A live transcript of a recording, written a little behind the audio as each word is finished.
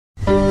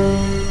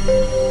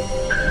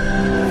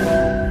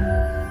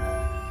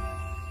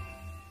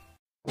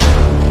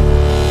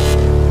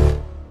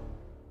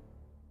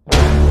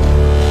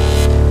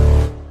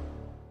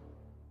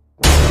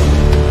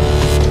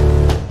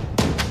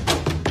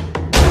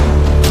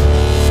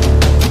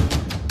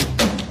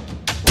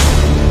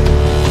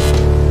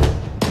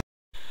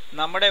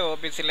നമ്മുടെ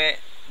ഓഫീസിലെ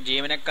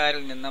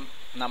ജീവനക്കാരിൽ നിന്നും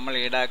നമ്മൾ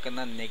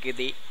ഈടാക്കുന്ന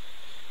നികുതി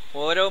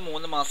ഓരോ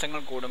 3 മാസങ്ങൾ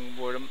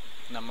കൂടുമ്പോഴും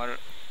നമ്മൾ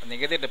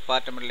നികുതി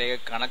ഡിപ്പാർട്ട്മെൻറ്റിലേക്ക്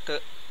കണക്ക്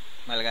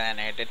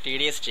നൽകാനായിട്ട്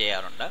TDS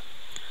ചെയ്യാറുണ്ട്.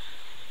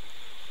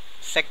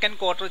 സെക്കൻഡ്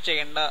ക്വാർട്ടർ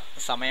ചെയ്യേണ്ട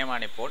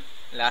സമയമാണിപ്പോൾ.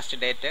 ലാസ്റ്റ്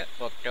ഡേറ്റ്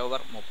ഒക്ടോബർ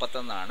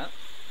 31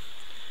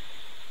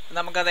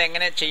 നമുക്കത്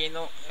എങ്ങനെ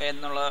ചെയ്യുന്നു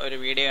എന്നുള്ള ഒരു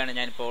വീഡിയോ ആണ്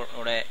ഞാനിപ്പോൾ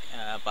ഇവിടെ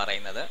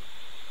പറയുന്നത്.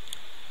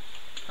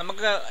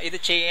 നമുക്ക് ഇത്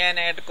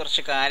ചെയ്യാനായിട്ട്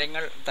കുറച്ച്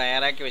കാര്യങ്ങൾ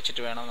തയ്യാറാക്കി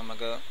വെച്ചിട്ട് വേണം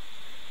നമുക്ക്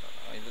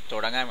ഇത്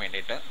തുടങ്ങാൻ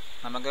വേണ്ടിയിട്ട്.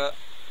 നമുക്ക്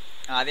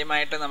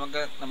ആദ്യമായിട്ട്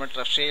നമ്മുടെ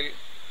ട്രഷറിയിൽ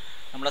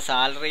നമ്മുടെ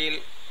സാലറിയിൽ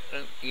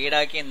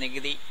ഈടാക്കിയ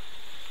നികുതി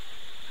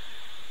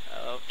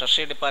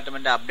ട്രഷറി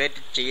ഡിപ്പാർട്ട്മെൻറ്റ്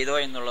അപ്ഡേറ്റ് ചെയ്തോ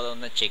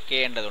എന്നുള്ളതൊന്ന് ചെക്ക്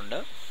ചെയ്യേണ്ടതുണ്ട്.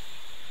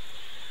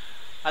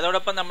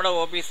 അതോടൊപ്പം നമ്മുടെ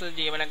ഓഫീസിൽ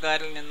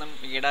ജീവനക്കാരിൽ നിന്നും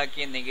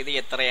ഈടാക്കിയ നികുതി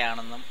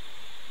എത്രയാണെന്നും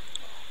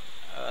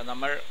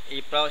നമ്മൾ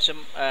ഈ പ്രാവശ്യം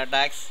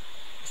ടാക്സ്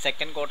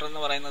സെക്കൻഡ് ക്വാർട്ടർ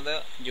എന്ന് പറയുന്നത്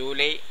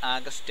ജൂലൈ,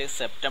 ആഗസ്റ്റ്,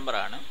 സെപ്റ്റംബർ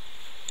ആണ്.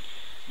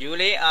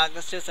 ജൂലൈ,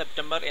 ആഗസ്റ്റ്,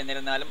 സെപ്റ്റംബർ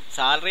എന്നിരുന്നാലും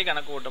സാലറി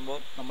കണക്ക് കൂട്ടുമ്പോൾ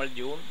നമ്മൾ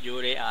ജൂൺ,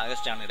 ജൂലൈ,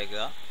 ആഗസ്റ്റ് ആണ്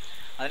എടുക്കുക.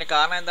 അതിന്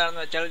കാരണം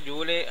എന്താണെന്ന് വെച്ചാൽ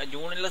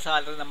ജൂണിലെ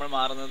സാലറി നമ്മൾ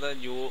മാറുന്നത്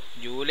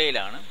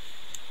ജൂലൈയിലാണ്.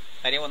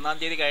 കാര്യം 1-ാം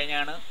തീയതി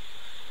കഴിഞ്ഞാണ്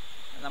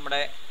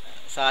നമ്മുടെ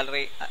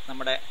സാലറി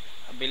നമ്മുടെ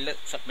ബില്ല്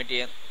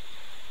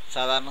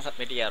സാധാരണ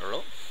സബ്മിറ്റ്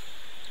ചെയ്യാറുള്ളൂ.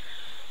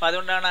 അപ്പോൾ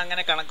അതുകൊണ്ടാണ്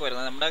അങ്ങനെ കണക്ക്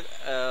വരുന്നത്. നമ്മുടെ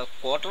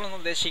ക്വാർട്ടർ എന്ന്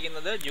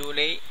ഉദ്ദേശിക്കുന്നത്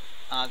ജൂലൈ,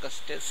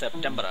 ആഗസ്റ്റ്,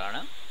 സെപ്റ്റംബർ ആണ്.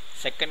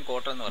 സെക്കൻഡ്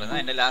ക്വാർട്ടർ എന്ന് പറയുന്നത്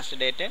അതിൻ്റെ ലാസ്റ്റ്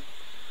ഡേറ്റ്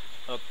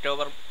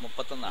ഒക്ടോബർ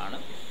 31.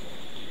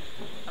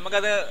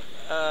 നമുക്കത്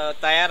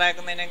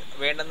തയ്യാറാക്കുന്നതിന്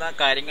വേണ്ടുന്ന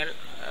കാര്യങ്ങൾ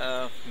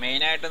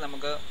മെയിനായിട്ട്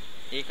നമുക്ക്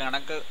ഈ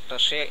കണക്ക്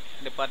ട്രഷറി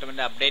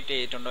ഡിപ്പാർട്ട്മെൻറ്റ് അപ്ഡേറ്റ്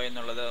ചെയ്തിട്ടുണ്ടോ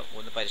എന്നുള്ളത്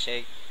ഒന്ന്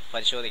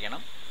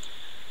പരിശോധിക്കണം.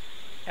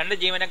 2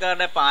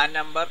 ജീവനക്കാരുടെ പാൻ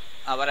നമ്പർ,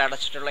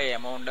 അവരടച്ചിട്ടുള്ള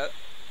എമൗണ്ട്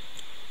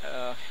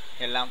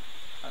എല്ലാം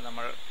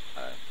നമ്മൾ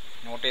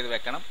നോട്ട് ചെയ്ത്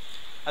വെക്കണം.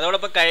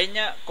 അതോടൊപ്പം കഴിഞ്ഞ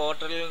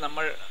ക്വാർട്ടറിൽ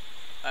നമ്മൾ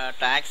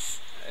ടാക്സ്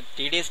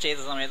TDS ചെയ്ത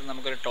സമയത്ത്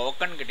നമുക്കൊരു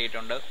ടോക്കൺ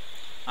കിട്ടിയിട്ടുണ്ട്.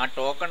 ആ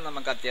ടോക്കൺ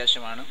നമുക്ക്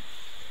അത്യാവശ്യമാണ്.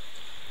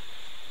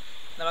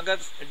 നമുക്ക്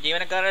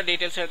ജീവനക്കാരുടെ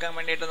ഡീറ്റെയിൽസ് എടുക്കാൻ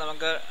വേണ്ടിയിട്ട്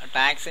നമുക്ക്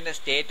ടാക്സിൻ്റെ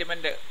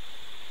സ്റ്റേറ്റ്മെൻറ്റ്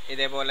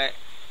ഇതേപോലെ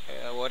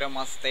ഓരോ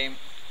മാസത്തെയും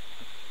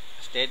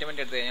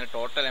സ്റ്റേറ്റ്മെൻറ്റ് എടുത്തു കഴിഞ്ഞാൽ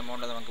ടോട്ടൽ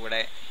എമൗണ്ട്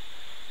നമുക്കിവിടെ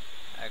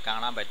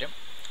കാണാൻ പറ്റും.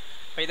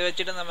 അപ്പോൾ ഇത്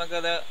വെച്ചിട്ട്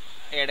നമുക്കത്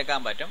എടുക്കാൻ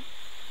പറ്റും.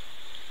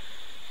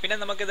 പിന്നെ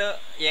നമുക്കിത്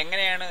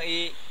എങ്ങനെയാണ് ഈ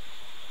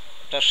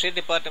ട്രഷറി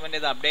ഡിപ്പാർട്ട്മെൻറ്റ്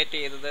ഇത് അപ്ഡേറ്റ്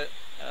ചെയ്തത്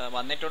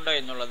വന്നിട്ടുണ്ടോ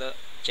എന്നുള്ളത്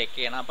ചെക്ക്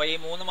ചെയ്യണം. അപ്പോൾ ഈ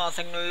 3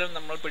 മാസങ്ങളിലും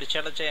നമ്മൾ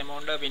പിടിച്ചടച്ച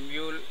എമൗണ്ട്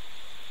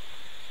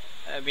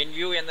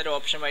വിൻവ്യൂ എന്നൊരു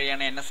ഓപ്ഷൻ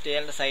വഴിയാണ്,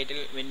 NSDLൻ്റെ സൈറ്റിൽ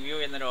വിൻവ്യൂ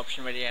എന്നൊരു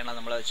ഓപ്ഷൻ വഴിയാണ്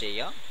നമ്മളത്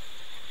ചെയ്യുക.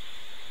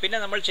 പിന്നെ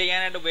നമ്മൾ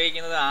ചെയ്യാനായിട്ട്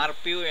ഉപയോഗിക്കുന്നത്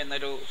RPU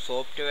എന്നൊരു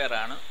സോഫ്റ്റ്വെയർ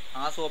ആണ്.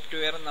 ആ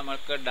സോഫ്റ്റ്വെയർ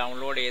നമുക്ക്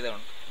ഡൗൺലോഡ്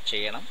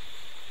ചെയ്യണം.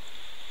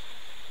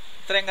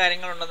 ഇത്രയും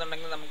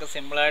കാര്യങ്ങളുണ്ടെന്നുണ്ടെങ്കിൽ നമുക്ക്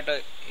സിമ്പിളായിട്ട്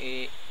ഈ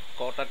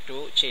ക്വാർട്ടർ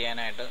 2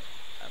 ചെയ്യാനായിട്ട്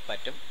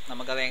പറ്റും.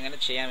 നമുക്കത് എങ്ങനെ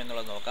ചെയ്യാം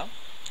എന്നുള്ളത് നോക്കാം.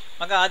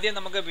 ആദ്യം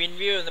നമുക്ക്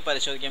വിൻവ്യൂ എന്ന്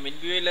പരിശോധിക്കാം.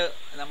 വിൻവ്യൂവിൽ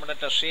നമ്മുടെ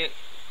ട്രഷറി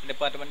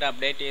ഡിപ്പാർട്ട്മെൻറ്റ്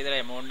അപ്ഡേറ്റ് ചെയ്ത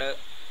എമൗണ്ട്,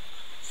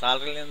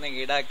 സാലറിയിൽ നിന്ന്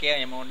ഈടാക്കിയ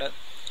എമൗണ്ട്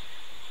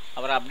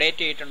അവർ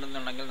അപ്ഡേറ്റ്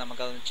ചെയ്തിട്ടുണ്ടെന്നുണ്ടെങ്കിൽ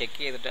നമുക്കതൊന്ന് ചെക്ക്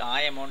ചെയ്തിട്ട് ആ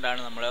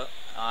എമൗണ്ടാണ് നമ്മൾ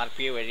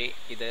RPU വഴി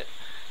ഇത്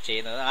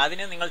ചെയ്യുന്നത്.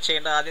 അതിന് നിങ്ങൾ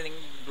ചെയ്യേണ്ടത് ആദ്യം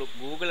നിങ്ങൾ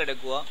ഗൂഗിൾ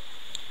എടുക്കുക.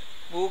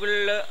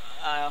 ഗൂഗിളിൽ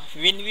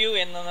വിൻവ്യൂ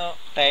എന്നൊന്ന്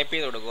ടൈപ്പ്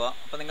ചെയ്ത് കൊടുക്കുക.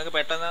 അപ്പോൾ നിങ്ങൾക്ക്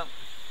പെട്ടെന്ന്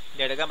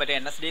ഇതെടുക്കാൻ പറ്റും.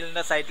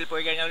 NSDLൻ്റെ സൈറ്റിൽ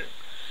പോയി കഴിഞ്ഞാൽ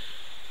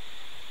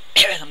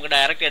നമുക്ക്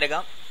ഡയറക്റ്റ്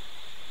എടുക്കാം.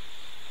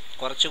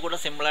 കുറച്ചുകൂടെ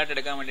സിമ്പിളായിട്ട്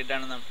എടുക്കാൻ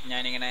വേണ്ടിയിട്ടാണ്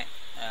ഞാനിങ്ങനെ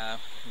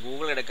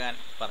ഗൂഗിൾ എടുക്കാൻ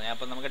പറഞ്ഞത്.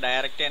 അപ്പോൾ നമുക്ക്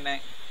ഡയറക്റ്റ് തന്നെ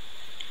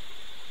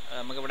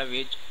നമുക്കിവിടെ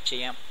വ്യൂ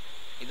ചെയ്യാം.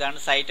 ഇതാണ്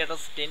സൈറ്റ്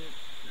അഡ്രസ്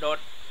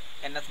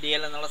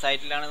tin.nsdl എന്നുള്ള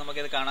സൈറ്റിലാണ്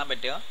നമുക്കിത് കാണാൻ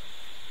പറ്റുക.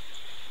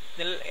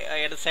 ഇതിൽ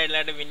ഇടത്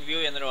സൈഡിലായിട്ട് വിൻവ്യൂ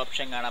എന്നൊരു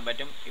ഓപ്ഷൻ കാണാൻ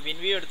പറ്റും.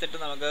 വിൻവ്യൂ എടുത്തിട്ട്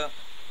നമുക്ക്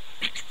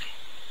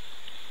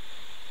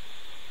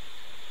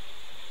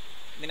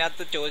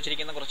ഇതിനകത്ത്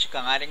ചോദിച്ചിരിക്കുന്ന കുറച്ച്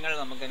കാര്യങ്ങൾ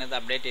നമുക്കിതിനകത്ത്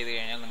അപ്ഡേറ്റ് ചെയ്ത്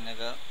കഴിഞ്ഞാൽ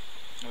നിങ്ങൾക്ക്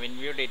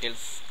വിൻവ്യൂ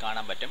ഡീറ്റെയിൽസ്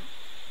കാണാൻ പറ്റും.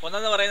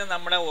 ഒന്നെന്ന് പറയുന്നത്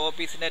നമ്മുടെ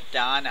ഓഫീസിൻ്റെ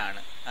ടാൻ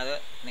ആണ്, അത്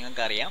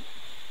നിങ്ങൾക്കറിയാം.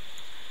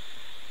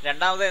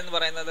 രണ്ടാമത് എന്ന്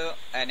പറയുന്നത്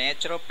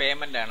നേച്ചർ ഓഫ്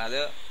പേയ്മെൻ്റ് ആണ്. അത്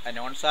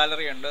നോൺ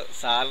സാലറി ഉണ്ട്,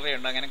 സാലറി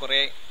ഉണ്ട്, അങ്ങനെ കുറേ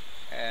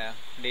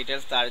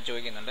ഡീറ്റെയിൽസ് താഴെ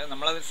ചോദിക്കുന്നുണ്ട്.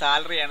 നമ്മളത്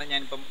സാലറിയാണ്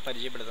ഞാനിപ്പം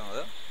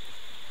പരിചയപ്പെടുത്തുന്നത്.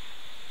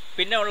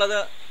 പിന്നെ ഉള്ളത്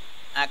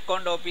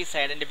അക്കൗണ്ട് ഓഫീസ്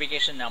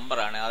ഐഡൻറ്റിഫിക്കേഷൻ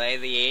നമ്പറാണ്,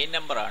 അതായത് AIN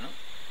നമ്പറാണ്.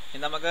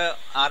 ഇത് നമുക്ക്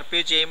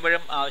RPU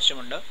ചെയ്യുമ്പോഴും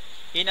ആവശ്യമുണ്ട്.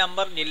 ഈ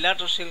നമ്പർ ജില്ലാ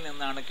ട്രഷറിയിൽ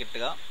നിന്നാണ്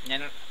കിട്ടുക.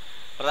 ഞാൻ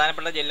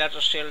പ്രധാനപ്പെട്ട ജില്ലാ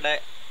ട്രഷറികളുടെ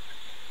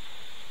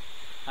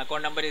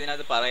അക്കൗണ്ട് നമ്പർ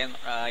ഇതിനകത്ത് പറയുന്നു,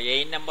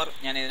 AIN നമ്പർ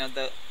ഞാൻ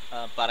ഇതിനകത്ത്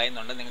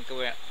പറയുന്നുണ്ട്. നിങ്ങൾക്ക്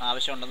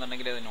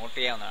ആവശ്യമുണ്ടെന്നുണ്ടെങ്കിൽ ഇത് നോട്ട്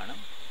ചെയ്യാവുന്നതാണ്.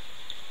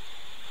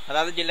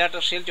 അതായത് ജില്ലാ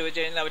ട്രഷറിയിൽ ചോദിച്ചു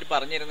കഴിഞ്ഞാൽ അവർ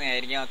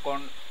പറഞ്ഞിരുന്നതായിരിക്കും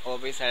അക്കൗണ്ട്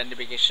ഓഫീസ്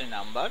ഐഡൻറ്റിഫിക്കേഷൻ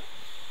നമ്പർ.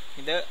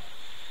 ഇത്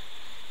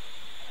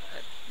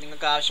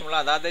നിങ്ങൾക്ക് ആവശ്യമുള്ള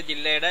അതാത്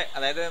ജില്ലയുടെ,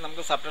 അതായത്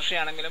നമുക്ക് സബ് ട്രഷറി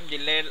ആണെങ്കിലും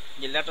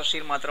ജില്ലാ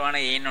ട്രഷറിയിൽ മാത്രമാണ്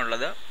AIN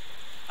ഉള്ളത്.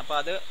 അപ്പോൾ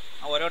അത്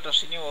ഓരോ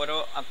ട്രഷറിനും ഓരോ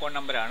അക്കൗണ്ട്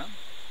നമ്പറാണ്.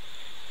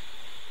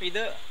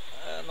 ഇത്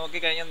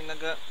നോക്കിക്കഴിഞ്ഞാൽ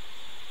നിങ്ങൾക്ക്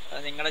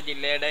നിങ്ങളുടെ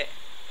ജില്ലയുടെ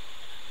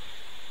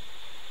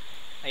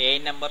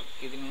AIN നമ്പർ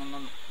ഇതിൽ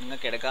നിന്നും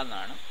നിങ്ങൾക്ക്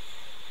എടുക്കാവുന്നതാണ്.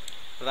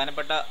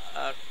 പ്രധാനപ്പെട്ട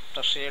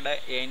ട്രഷറിയുടെ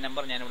AIN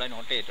നമ്പർ ഞാനിവിടെ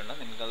നോട്ട് ചെയ്തിട്ടുണ്ട്.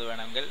 നിങ്ങൾക്കത്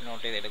വേണമെങ്കിൽ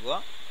നോട്ട് ചെയ്തെടുക്കുക.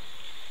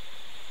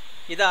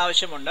 ഇത്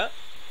ആവശ്യമുണ്ട്.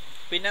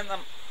 പിന്നെ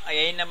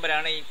എയിൻ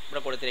നമ്പറാണ്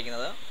ഇവിടെ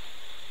കൊടുത്തിരിക്കുന്നത്.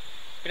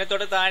 പിന്നെ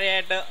തൊട്ട്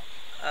താഴെയായിട്ട്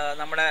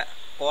നമ്മുടെ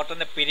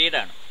ക്വാർട്ടറിൻ്റെ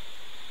പീരീഡാണ്.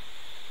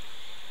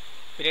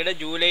 പീരീഡ്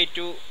ജൂലൈ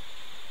ടു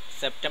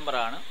സെപ്റ്റംബർ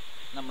ആണ്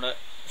നമ്മുടെ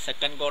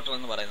സെക്കൻഡ് ക്വാർട്ടർ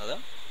എന്ന് പറയുന്നത്.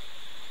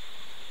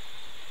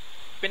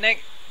 പിന്നെ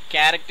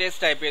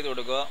ക്യാരക്ടേഴ്സ് ടൈപ്പ് ചെയ്ത്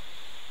കൊടുക്കുക.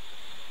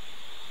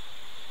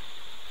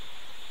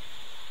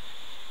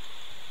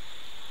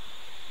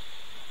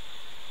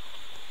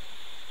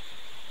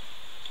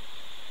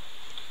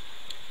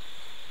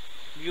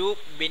 വ്യൂ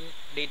ബിൻ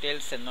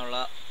ഡീറ്റെയിൽസ് എന്നുള്ള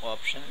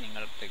ഓപ്ഷൻ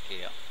നിങ്ങൾ ക്ലിക്ക്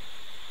ചെയ്യുക.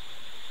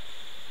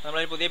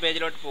 നമ്മളൊരു പുതിയ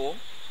പേജിലോട്ട് പോവും.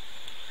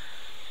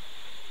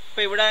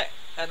 ഇപ്പോൾ ഇവിടെ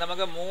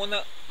നമുക്ക് 3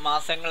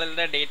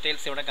 മാസങ്ങളുടെ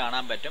ഡീറ്റെയിൽസ് ഇവിടെ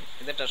കാണാൻ പറ്റും.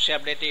 ഇത് ട്രഷറി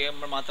അപ്ഡേറ്റ്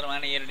ചെയ്യുമ്പോൾ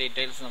മാത്രമാണ് ഈ ഒരു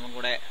ഡീറ്റെയിൽസ്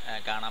നമുക്കിവിടെ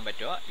കാണാൻ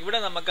പറ്റുക. ഇവിടെ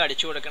നമുക്ക്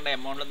അടിച്ചു കൊടുക്കേണ്ട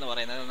എമൗണ്ട് എന്ന്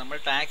പറയുന്നത് നമ്മൾ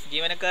ടാക്സ്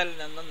ജീവനക്കാരിൽ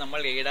നിന്നും നമ്മൾ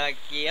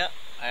ഈടാക്കിയ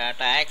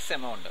ടാക്സ്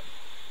എമൗണ്ട്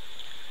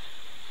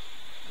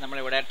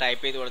നമ്മളിവിടെ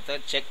ടൈപ്പ് ചെയ്ത് കൊടുത്ത്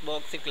ചെക്ക്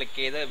ബോക്സിൽ ക്ലിക്ക്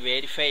ചെയ്ത്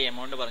വെരിഫൈ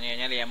എമൗണ്ട് പറഞ്ഞു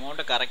കഴിഞ്ഞാൽ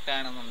എമൗണ്ട് കറക്റ്റ്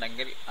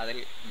ആണെന്നുണ്ടെങ്കിൽ അതിൽ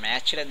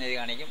മാച്ച്ഡ് എന്ന്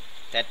കാണിക്കും,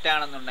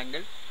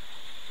 തെറ്റാണെന്നുണ്ടെങ്കിൽ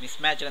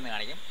മിസ്മാച്ച്ഡ് എന്ന്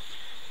കാണിക്കും.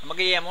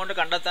 നമുക്ക് ഈ എമൗണ്ട്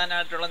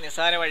കണ്ടെത്താനായിട്ടുള്ള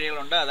നിസ്സാര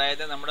വഴികളുണ്ട്.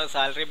 അതായത് നമ്മുടെ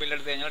സാലറി ബില്ല്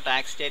എടുത്തു കഴിഞ്ഞാൽ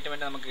ടാക്സ്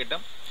സ്റ്റേറ്റ്മെൻറ്റ് നമുക്ക്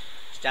കിട്ടും.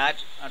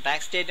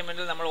 ടാക്സ്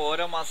സ്റ്റേറ്റ്മെൻറ്റിൽ നമ്മൾ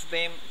ഓരോ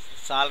മാസത്തെയും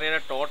സാലറിയുടെ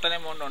ടോട്ടൽ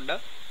എമൗണ്ട് ഉണ്ട്.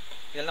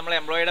 ഇതിൽ നമ്മൾ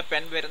എംപ്ലോയിയുടെ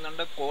പെൻ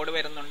വരുന്നുണ്ട്, കോഡ്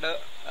വരുന്നുണ്ട്,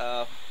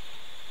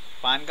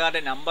 പാൻ കാർഡ്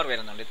നമ്പർ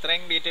വരുന്നുണ്ട്.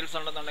 ഇത്രയും ഡീറ്റെയിൽസ്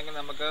ഉണ്ടെന്നുണ്ടെങ്കിൽ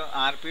നമുക്ക്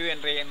RPU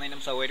എൻ്റർ ചെയ്യുന്നതിനും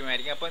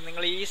സൗകര്യമായിരിക്കും. അപ്പോൾ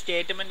നിങ്ങൾ ഈ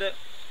സ്റ്റേറ്റ്മെൻറ്റ്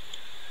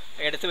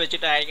എടുത്തു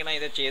വെച്ചിട്ടായിരിക്കണം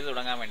ഇത് ചെയ്തു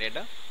തുടങ്ങാൻ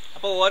വേണ്ടിയിട്ട്.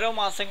 അപ്പോൾ ഓരോ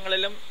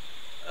മാസങ്ങളിലും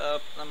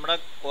നമ്മുടെ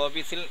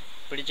ഓഫീസിൽ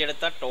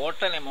പിടിച്ചെടുത്ത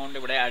ടോട്ടൽ എമൗണ്ട്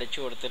ഇവിടെ അടിച്ചു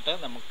കൊടുത്തിട്ട്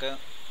നമുക്ക്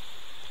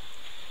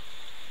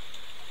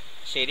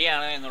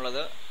ശരിയാണ്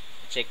എന്നുള്ളത്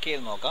ചെക്ക്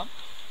ചെയ്ത് നോക്കാം.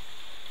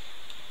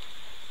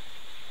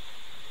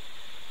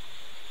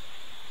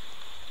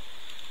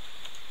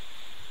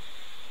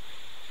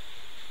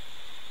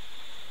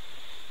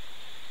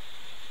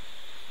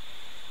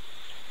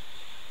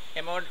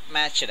 Amount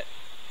matched.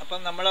 അപ്പം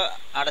നമ്മൾ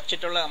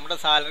അടച്ചിട്ടുള്ള നമ്മുടെ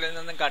സാലറിയിൽ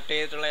നിന്നും കട്ട്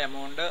ചെയ്തിട്ടുള്ള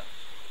എമൗണ്ട്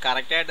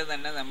കറക്റ്റായിട്ട്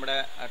തന്നെ നമ്മുടെ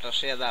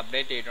ട്രഷറി അത്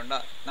അപ്ഡേറ്റ് ചെയ്തിട്ടുണ്ട്.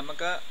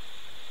 നമുക്ക്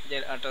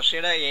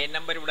ട്രഷറിയുടെ എയിൻ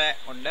നമ്പർ ഇവിടെ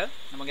ഉണ്ട്,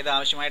 നമുക്കിത്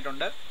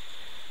ആവശ്യമായിട്ടുണ്ട്.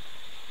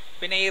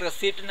 പിന്നെ ഈ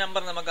റെസീപ്റ്റ്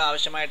നമ്പർ നമുക്ക്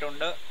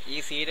ആവശ്യമായിട്ടുണ്ട്, ഈ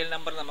സീരിയൽ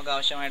നമ്പർ നമുക്ക്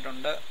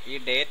ആവശ്യമായിട്ടുണ്ട്, ഈ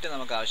ഡേറ്റ്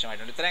നമുക്ക്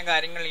ആവശ്യമായിട്ടുണ്ട്. ഇത്രയും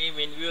കാര്യങ്ങൾ ഈ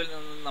വിൻവ്യൂവിൽ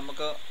നിന്ന്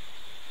നമുക്ക്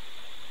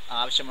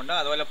ആവശ്യമുണ്ട്.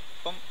 അതുപോലെ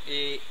ഇപ്പം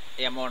ഈ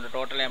എമൗണ്ട്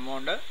ടോട്ടൽ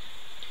എമൗണ്ട്,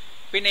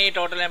 പിന്നെ ഈ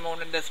ടോട്ടൽ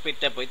എമൗണ്ടിൻ്റെ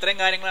സ്പ്ലിറ്റപ്പ്, ഇത്രയും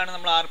കാര്യങ്ങളാണ്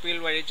നമ്മൾ RPL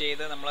വഴി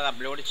ചെയ്ത് നമ്മൾ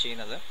അപ്ലോഡ്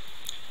ചെയ്യുന്നത്.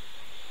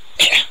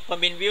 അപ്പം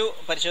വിൻവ്യൂ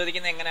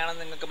പരിശോധിക്കുന്നത്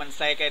എങ്ങനെയാണെന്ന് നിങ്ങൾക്ക്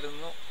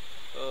മനസ്സിലാക്കായിരുന്നു.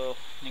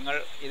 നിങ്ങൾ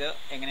ഇത്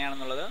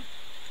എങ്ങനെയാണെന്നുള്ളത്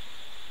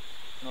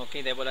നോക്കി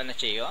ഇതേപോലെ തന്നെ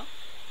ചെയ്യുക.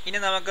 ഇനി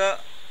നമുക്ക്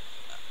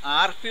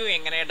RPU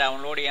എങ്ങനെ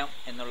ഡൗൺലോഡ് ചെയ്യാം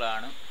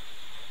എന്നുള്ളതാണ്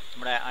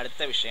നമ്മുടെ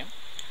അടുത്ത വിഷയം.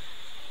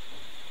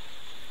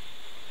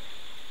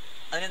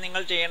 അതിന്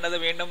നിങ്ങൾ ചെയ്യേണ്ടത്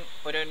വീണ്ടും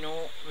ഒരു ന്യൂ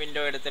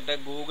വിൻഡോ എടുത്തിട്ട്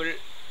ഗൂഗിൾ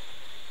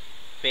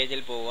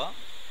പേജിൽ പോവുക.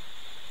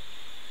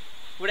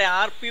 ഇവിടെ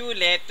RPU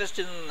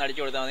ലേറ്റസ്റ്റ് നിന്ന്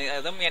അടിച്ചു കൊടുത്താൽ മതി.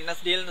 അതും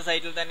NSDL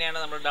സൈറ്റിൽ തന്നെയാണ്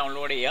നമ്മൾ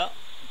ഡൗൺലോഡ് ചെയ്യുക.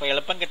 അപ്പോൾ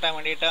എളുപ്പം കിട്ടാൻ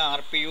വേണ്ടിയിട്ട്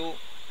RPU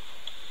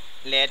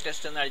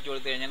ലേറ്റസ്റ്റ് എന്ന് അടിച്ചു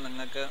കൊടുത്തു കഴിഞ്ഞാൽ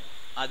നിങ്ങൾക്ക്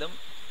അതും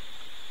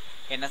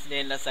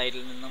NSDL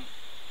സൈറ്റിൽ നിന്നും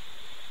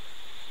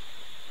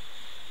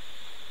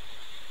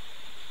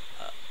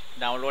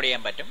ഡൗൺലോഡ്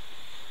ചെയ്യാൻ പറ്റും.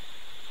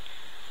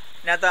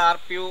 ഇതിനകത്ത്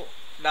RPU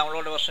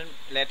download version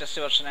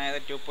latest version ആയത്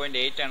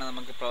 2.8 ആണ്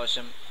നമുക്ക്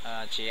പ്രാവശ്യം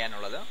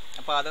ചെയ്യാനുള്ളത്.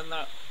 അപ്പോൾ അതൊന്ന്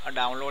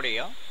ഡൗൺലോഡ്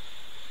ചെയ്യുക.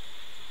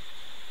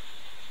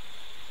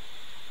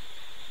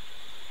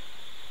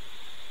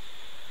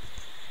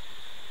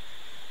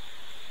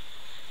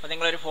 അപ്പോൾ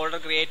നിങ്ങളൊരു ഫോൾഡർ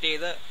ക്രിയേറ്റ്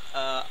ചെയ്ത്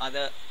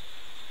അത്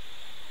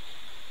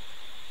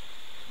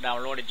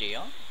ഡൗൺലോഡ്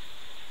ചെയ്യുക.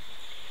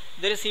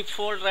 ഇതൊരു സിപ്പ്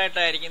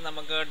ഫോൾഡറായിട്ടായിരിക്കും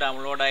നമുക്ക്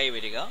ഡൗൺലോഡായി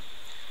വരിക.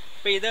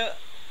 അപ്പോൾ ഇത്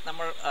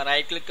നമ്മൾ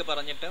റൈറ്റ് ക്ലിക്ക്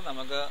പറഞ്ഞിട്ട്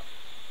നമുക്ക്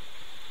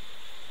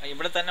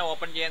ഇവിടെ തന്നെ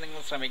ഓപ്പൺ ചെയ്യാൻ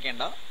നിങ്ങൾ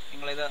ശ്രമിക്കേണ്ട.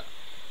 നിങ്ങളിത്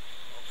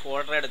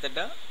ഫോൾഡർ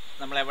എടുത്തിട്ട്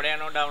നമ്മൾ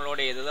എവിടെയാണോ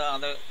ഡൗൺലോഡ് ചെയ്തത്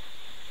അത്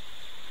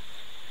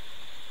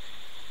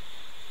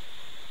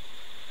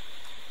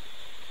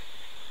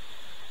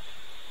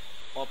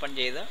ഓപ്പൺ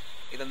ചെയ്ത്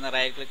ഇതൊന്ന്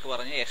റൈറ്റ് ക്ലിക്ക്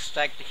പറഞ്ഞ്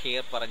എക്സ്ട്രാക്ട്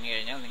ഹിയർ പറഞ്ഞു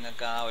കഴിഞ്ഞാൽ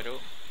നിങ്ങൾക്ക് ആ ഒരു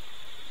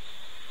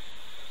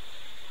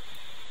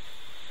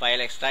ഫയൽ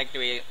എക്സ്ട്രാക്ട്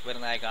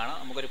വരുന്നതായി കാണാം.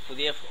 നമുക്കൊരു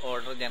പുതിയ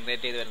ഫോൾഡർ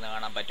ജനറേറ്റ് ചെയ്ത് വരുന്നത്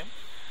കാണാൻ പറ്റും.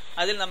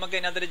 അതിൽ നമുക്ക്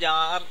ഇതിനകത്തൊരു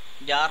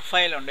ജാർ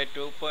ഫയലുണ്ട്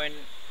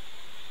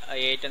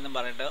 2.8 എന്നും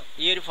പറഞ്ഞിട്ട്.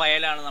 ഈ ഒരു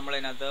ഫയലാണ് നമ്മൾ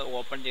ഇതിനകത്ത്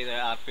ഓപ്പൺ ചെയ്ത്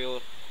RPU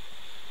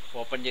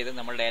ഓപ്പൺ ചെയ്ത്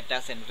നമ്മൾ ഡാറ്റ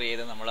എൻ്റർ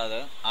ചെയ്ത് നമ്മളത്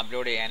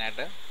അപ്ലോഡ്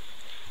ചെയ്യാനായിട്ട്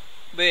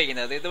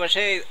ഉപയോഗിക്കുന്നത്. ഇത്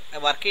പക്ഷേ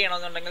വർക്ക്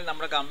ചെയ്യണമെന്നുണ്ടെങ്കിൽ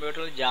നമ്മുടെ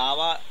കമ്പ്യൂട്ടറിൽ ജാവ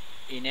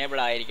ഇനേബിൾ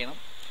ആയിരിക്കണം.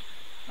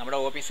 നമ്മുടെ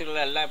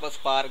ഓഫീസുകളിലെല്ലാം ഇപ്പോൾ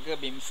സ്പാർക്ക്,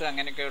 ബിംസ്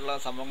അങ്ങനെയൊക്കെയുള്ള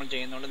സംഭവങ്ങൾ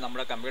ചെയ്യുന്നതുകൊണ്ട്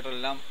നമ്മുടെ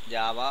കമ്പ്യൂട്ടറിലെല്ലാം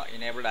ജാവ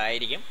ഇനേബിൾഡ്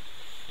ആയിരിക്കും.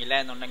 ഇല്ല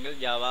എന്നുണ്ടെങ്കിൽ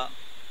ജാവ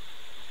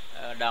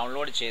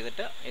ഡൗൺലോഡ്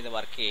ചെയ്തിട്ട് ഇത്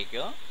വർക്ക്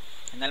ചെയ്യിക്കുക.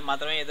 എന്നാൽ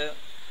മാത്രമേ ഇത്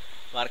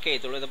വർക്ക്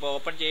ചെയ്യത്തുള്ളൂ. ഇതിപ്പോൾ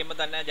ഓപ്പൺ ചെയ്യുമ്പോൾ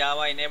തന്നെ ജാവ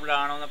ഇനേബിൾഡ്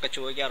ആണോ എന്നൊക്കെ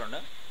ചോദിക്കാറുണ്ട്.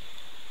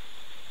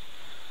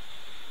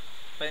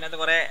 അപ്പോൾ ഇതിനകത്ത്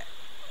കുറേ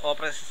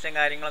ഓപ്പറേറ്റിംഗ് സിസ്റ്റം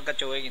കാര്യങ്ങളൊക്കെ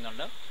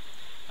ചോദിക്കുന്നുണ്ട്.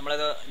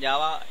 നമ്മളത്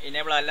ജാവ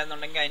ഇനേബിൾ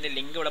അല്ലെന്നുണ്ടെങ്കിൽ അതിൻ്റെ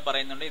ലിങ്ക് ഇവിടെ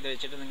പറയുന്നുണ്ട്. ഇത്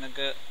വെച്ചിട്ട്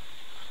നിങ്ങൾക്ക്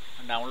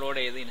ഡൗൺലോഡ്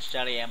ചെയ്ത്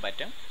ഇൻസ്റ്റാൾ ചെയ്യാൻ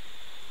പറ്റും.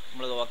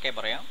 നമ്മളിത് ഓക്കെ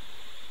പറയാം.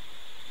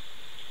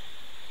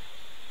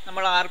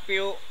 നമ്മൾ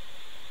RPU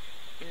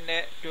ലാപ്ടോപ്പിൻ്റെ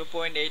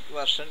 2.8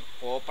 വെർഷൻ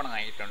ഓപ്പൺ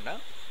ആയിട്ടുണ്ട്.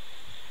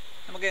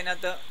 നമുക്ക്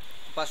ഇതിനകത്ത്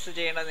ഫസ്റ്റ്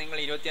ചെയ്യേണ്ടത് നിങ്ങൾ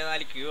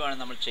 24Q ആണ്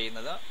നമ്മൾ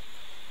ചെയ്യുന്നത്.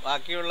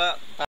 ബാക്കിയുള്ള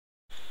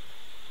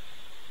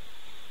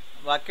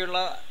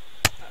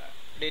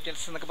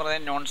ഡീറ്റെയിൽസ് എന്നൊക്കെ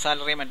പറയാൻ നോൺ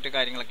സാലറി മറ്റു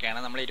കാര്യങ്ങളൊക്കെയാണ്.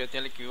 നമ്മൾ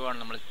 24Q ആണ്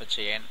നമ്മളിപ്പോൾ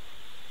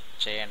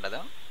ചെയ്യേണ്ടത്.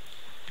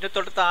 പിന്നെ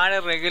തൊട്ട് താഴെ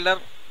റെഗുലർ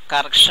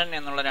കറക്ഷൻ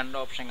എന്നുള്ള 2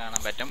 ഓപ്ഷൻ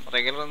കാണാൻ പറ്റും.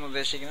 റെഗുലർ എന്ന്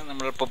ഉദ്ദേശിക്കുന്നത്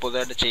നമ്മളിപ്പോൾ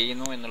പുതുതായിട്ട്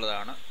ചെയ്യുന്നു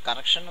എന്നുള്ളതാണ്.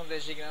 കറക്ഷൻ എന്ന്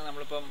ഉദ്ദേശിക്കുന്നത്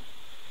നമ്മൾ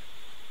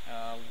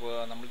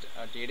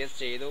TDS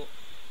ചെയ്തു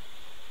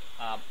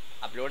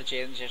അപ്ലോഡ്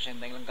ചെയ്തതിന് ശേഷം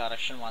എന്തെങ്കിലും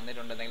കറക്ഷൻ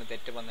വന്നിട്ടുണ്ട്, എന്തെങ്കിലും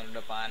തെറ്റ്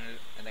വന്നിട്ടുണ്ട്, പാനൽ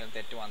എന്തെങ്കിലും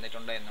തെറ്റ്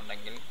വന്നിട്ടുണ്ട്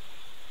എന്നുണ്ടെങ്കിൽ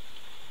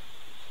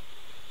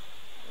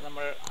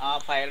നമ്മൾ ആ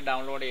ഫയൽ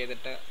ഡൗൺലോഡ്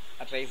ചെയ്തിട്ട്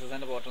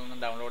ട്രേസസിൻ്റെ പോർട്ടലിൽ നിന്ന്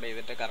ഡൗൺലോഡ്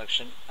ചെയ്തിട്ട്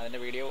കറക്ഷൻ, അതിൻ്റെ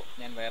വീഡിയോ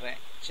ഞാൻ വേറെ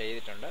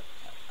ചെയ്തിട്ടുണ്ട്.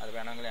 അത്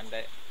വേണമെങ്കിൽ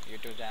എൻ്റെ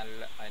യൂട്യൂബ്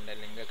ചാനലിൽ അതിൻ്റെ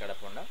ലിങ്ക്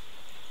കിടപ്പുണ്ട്.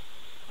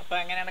 അപ്പോൾ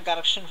എങ്ങനെയാണ്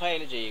കറക്ഷൻ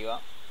ഫയൽ ചെയ്യുക.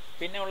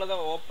 പിന്നെ ഉള്ളത്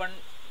ഓപ്പൺ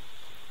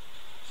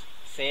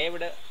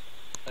സേവ്ഡ്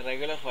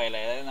റെഗുലർ ഫയൽ.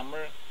 അതായത്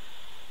നമ്മൾ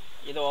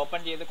ഇത് ഓപ്പൺ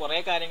ചെയ്ത് കുറേ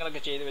കാര്യങ്ങളൊക്കെ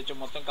ചെയ്ത് വെച്ചു,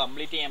 മൊത്തം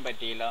കംപ്ലീറ്റ് ചെയ്യാൻ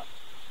പറ്റിയില്ല.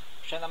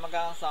 പക്ഷെ നമുക്ക്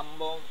ആ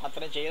സംഭവം,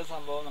 അത്രയും ചെയ്ത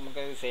സംഭവം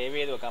നമുക്ക് സേവ്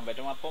ചെയ്ത് വെക്കാൻ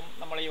പറ്റും. അപ്പം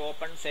നമ്മൾ ഈ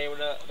ഓപ്പൺ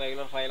സേവ്ഡ്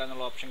റെഗുലർ ഫയൽ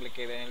എന്നുള്ള ഓപ്ഷൻ ക്ലിക്ക്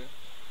ചെയ്ത് കഴിഞ്ഞാൽ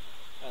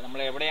നമ്മൾ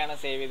എവിടെയാണ്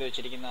സേവ് ചെയ്ത്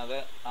വെച്ചിരിക്കുന്നത്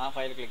ആ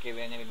ഫയൽ ക്ലിക്ക് ചെയ്ത്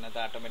കഴിഞ്ഞാൽ ഇന്നത്തെ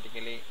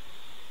ഓട്ടോമാറ്റിക്കലി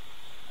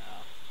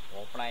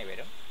ഓപ്പണായി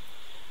വരും.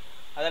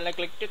 അതല്ല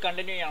ക്ലിക്ക് ടു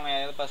കണ്ടിന്യൂ ചെയ്യണം.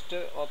 അതായത് ഫസ്റ്റ്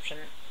ഓപ്ഷൻ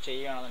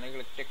ചെയ്യുകയാണെന്നുണ്ടെങ്കിൽ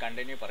ക്ലിക്ക് ടു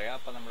കണ്ടിന്യൂ പറയാം.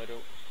 അപ്പോൾ നമ്മളൊരു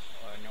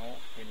ന്യൂ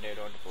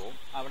വിൻഡോയിലോട്ട് പോകും.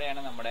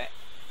 അവിടെയാണ് നമ്മുടെ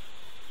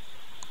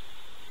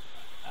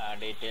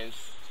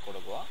ഡീറ്റെയിൽസ്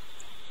കൊടുക്കുക.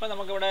 അപ്പോൾ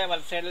നമുക്കിവിടെ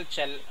വലത്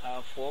സൈഡിൽ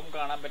ഫോം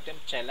കാണാൻ പറ്റും,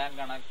 ചെല്ലാൻ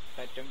കാണാൻ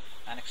പറ്റും,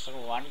 അനക്സർ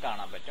 1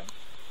 കാണാൻ പറ്റും.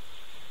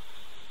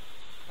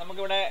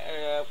 നമുക്കിവിടെ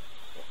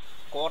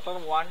ക്വാർട്ടർ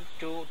 1,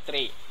 2,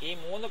 3 ഈ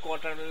 3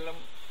 ക്വാർട്ടറിലും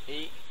ഈ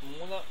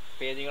 3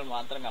 പേജുകൾ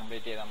മാത്രം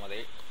കംപ്ലീറ്റ് ചെയ്താൽ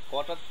മതി.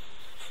 ക്വാർട്ടർ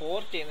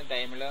 4 ചെയ്യുന്ന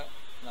ടൈമിൽ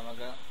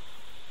നമുക്ക്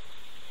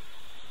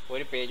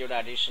ഒരു പേജൂടെ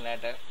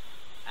അഡീഷണലായിട്ട്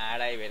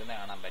ആഡായി വരുന്ന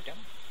കാണാൻ പറ്റും.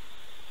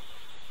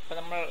 ഇപ്പോൾ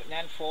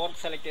ഞാൻ 4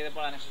 സെലക്ട്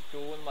ചെയ്തപ്പോൾ അനക്സർ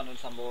 2 എന്ന്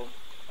പറഞ്ഞൊരു സംഭവം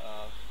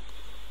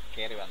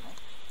കയറി വന്നു.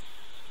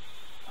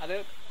 അത്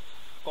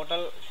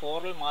ടോട്ടൽ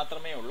 4ൽ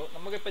മാത്രമേ ഉള്ളൂ.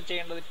 നമുക്കിപ്പോൾ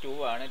ചെയ്യേണ്ടത് 2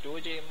 ആണ്. 2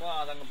 ചെയ്യുമ്പോൾ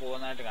അതങ്ങ്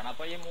പോകുന്നതായിട്ട് കാണാം.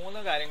 അപ്പോൾ ഈ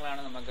 3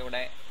 കാര്യങ്ങളാണ്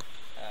നമുക്കിവിടെ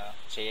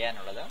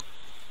ചെയ്യാനുള്ളത്.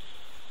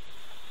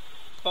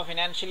 ഇപ്പോൾ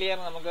ഫിനാൻഷ്യൽ ഇയർ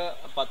നമുക്ക്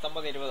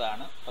 19-20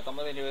 ആണ്.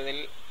 19-20ൽ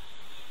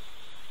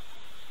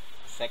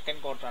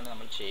സെക്കൻഡ് ക്വാർട്ടറാണ്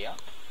നമ്മൾ ചെയ്യുക.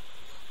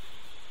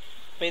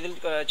 അപ്പോൾ ഇതിൽ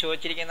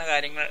ചോദിച്ചിരിക്കുന്ന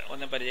കാര്യങ്ങൾ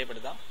ഒന്ന്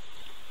പരിചയപ്പെടുത്താം.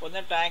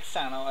 ഒന്ന് ടാക്സ്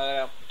ആണ്,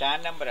 ടാൻ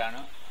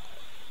നമ്പറാണ്.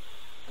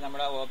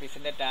 നമ്മുടെ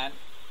ഓഫീസിൻ്റെ ടാൻ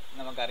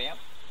നമുക്കറിയാം,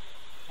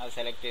 അത്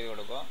സെലക്ട് ചെയ്ത്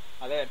കൊടുക്കുക,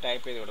 അത്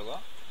ടൈപ്പ് ചെയ്ത് കൊടുക്കുക.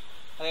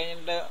 അത്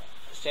കഴിഞ്ഞിട്ട്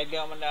സ്റ്റേറ്റ്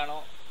ഗവൺമെൻറ് ആണോ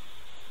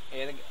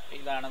ഏത്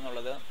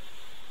ഇതാണെന്നുള്ളത്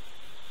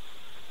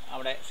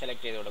അവിടെ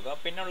സെലക്ട് ചെയ്ത് കൊടുക്കുക.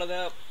 പിന്നുള്ളത്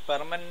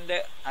പെർമനൻറ്റ്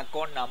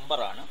അക്കൗണ്ട്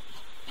നമ്പറാണ്.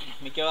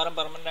 മിക്കവാറും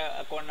പെർമനൻറ്റ്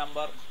അക്കൗണ്ട്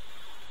നമ്പർ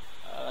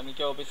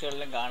മിക്ക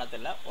ഓഫീസുകളിലും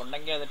കാണത്തില്ല.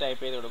 ഉണ്ടെങ്കിൽ അത്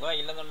ടൈപ്പ് ചെയ്ത് കൊടുക്കുക.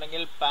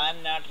 ഇല്ലെന്നുണ്ടെങ്കിൽ പാൻ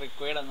നാട്ട്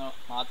റിക്വയർഡ് എന്ന്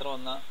മാത്രം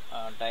ഒന്ന്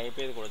ടൈപ്പ്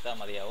ചെയ്ത് കൊടുത്താൽ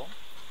മതിയാവും.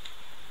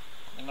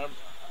 നിങ്ങൾ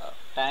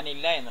പാൻ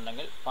ഇല്ല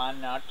എന്നുണ്ടെങ്കിൽ പാൻ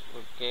നാട്ട്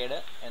റിക്വയർഡ്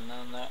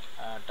എന്നൊന്ന്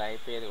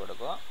ടൈപ്പ് ചെയ്ത്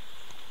കൊടുക്കുക.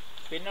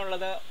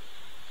 പിന്നുള്ളത്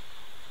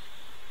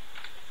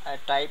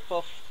ടൈപ്പ്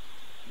ഓഫ്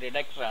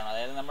ഡിഡക്ടറാണ്.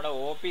 അതായത് നമ്മുടെ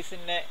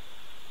ഓഫീസിൻ്റെ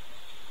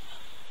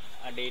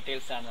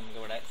ഡീറ്റെയിൽസാണ്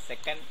നമുക്കിവിടെ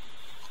സെക്കൻഡ്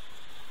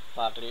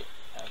പാർട്ടിൽ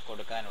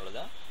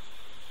കൊടുക്കാനുള്ളത്.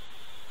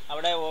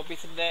 അവിടെ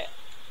ഓഫീസിൻ്റെ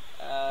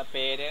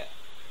പേര്,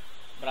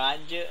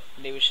 ബ്രാഞ്ച്,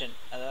 ഡിവിഷൻ,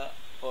 അത്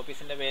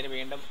ഓഫീസിൻ്റെ പേര്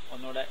വീണ്ടും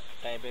ഒന്നുകൂടെ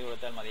ടൈപ്പ് ചെയ്ത്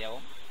കൊടുത്താൽ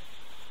മതിയാവും.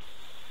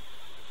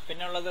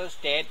 പിന്നുള്ളത്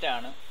സ്റ്റേറ്റ്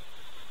ആണ്.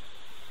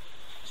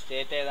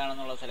 സ്റ്റേറ്റ്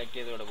ഏതാണെന്നുള്ളത് സെലക്ട്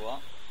ചെയ്ത് കൊടുക്കുക.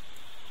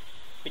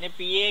 പിന്നെ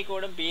PA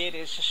കോഡും PA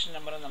രജിസ്ട്രേഷൻ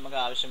നമ്പറും നമുക്ക്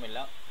ആവശ്യമില്ല.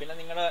 പിന്നെ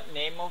നിങ്ങളുടെ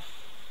നെയിം ഓഫ്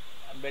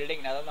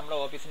ബിൽഡിംഗ്, അത് നമ്മുടെ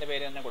ഓഫീസിൻ്റെ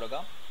പേര് തന്നെ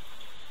കൊടുക്കാം.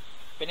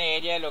 പിന്നെ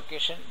ഏരിയ,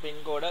 ലൊക്കേഷൻ,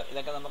 പിൻകോഡ്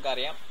ഇതൊക്കെ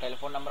നമുക്കറിയാം.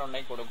 ടെലിഫോൺ നമ്പർ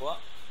ഉണ്ടെങ്കിൽ കൊടുക്കുക.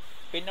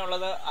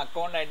 പിന്നുള്ളത്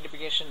അക്കൗണ്ട്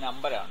ഐഡൻറ്റിഫിക്കേഷൻ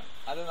നമ്പറാണ്.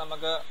 അത്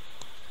നമുക്ക്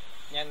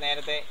ഞാൻ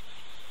നേരത്തെ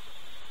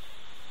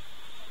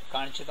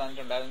കാണിച്ചു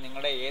തന്നിട്ടുണ്ടായിരുന്നു.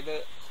 നിങ്ങളുടെ ഏത്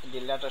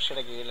ജില്ലാ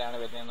ട്രഷറിയുടെ കീഴിലാണ്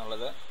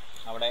വരുന്നതെന്നുള്ളത്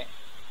അവിടെ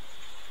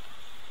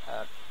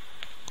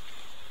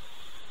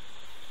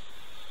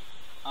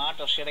ആ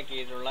ട്രഷറിയുടെ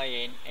കീഴിലുള്ള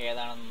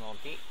ഏതാണെന്ന്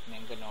നോക്കി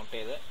നിങ്ങൾക്ക് നോട്ട്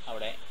ചെയ്ത്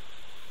അവിടെ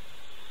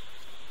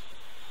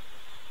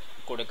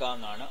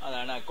കൊടുക്കാവുന്നതാണ്.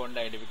 അതാണ് അക്കൗണ്ട്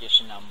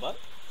ഐഡൻറ്റിഫിക്കേഷൻ നമ്പർ.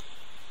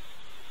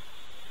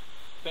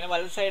 പിന്നെ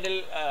വലത് സൈഡിൽ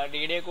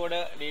DDA code,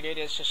 DDA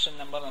registration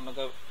number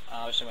നമുക്ക്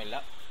ആവശ്യമില്ല.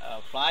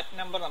 ഫ്ലാറ്റ്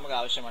നമ്പർ നമുക്ക്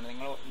ആവശ്യമാണ്.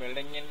 നിങ്ങൾ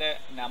ബിൽഡിങ്ങിൻ്റെ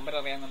നമ്പർ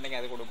അറിയാമെന്നുണ്ടെങ്കിൽ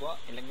അത് കൊടുക്കുക.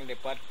 ഇല്ലെങ്കിൽ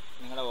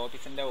നിങ്ങളുടെ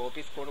ഓഫീസിൻ്റെ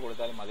ഓഫീസ് കോഡ്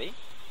കൊടുത്താലും മതി.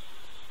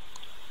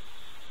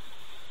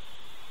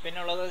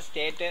 പിന്നുള്ളത്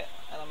സ്റ്റേറ്റ്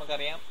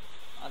നമുക്കറിയാം,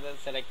 അത്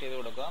സെലക്ട് ചെയ്ത്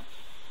കൊടുക്കുക.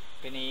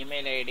 പിന്നെ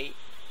ഇമെയിൽ ID.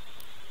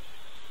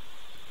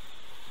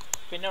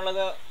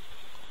 പിന്നുള്ളത്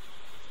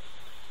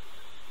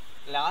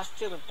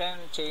ലാസ്റ്റ് റിട്ടേൺ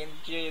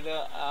ചേഞ്ച് ചെയ്ത്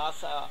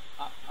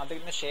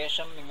അതിന്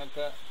ശേഷം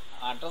നിങ്ങൾക്ക്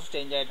അഡ്രസ്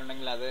ചേഞ്ച്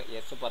ആയിട്ടുണ്ടെങ്കിൽ അത്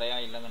യെസ് പറയാം,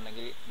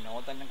 ഇല്ലെന്നുണ്ടെങ്കിൽ നോ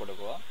തന്നെ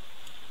കൊടുക്കുക.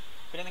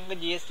 പിന്നെ നിങ്ങൾക്ക്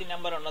GST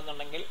നമ്പർ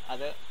ഉണ്ടെന്നുണ്ടെങ്കിൽ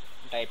അത്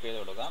ടൈപ്പ് ചെയ്ത്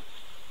കൊടുക്കാം.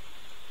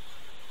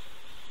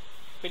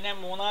 പിന്നെ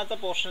മൂന്നാമത്തെ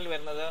പോർഷനിൽ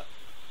വരുന്നത്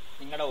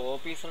നിങ്ങളുടെ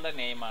ഓഫീസറുടെ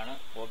നെയിമാണ്,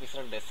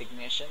 ഓഫീസറുടെ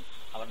ഡെസിഗ്നേഷൻ,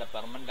 അവരുടെ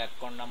permanent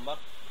account number,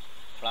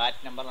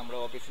 flat number നമ്മുടെ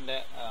ഓഫീസിൻ്റെ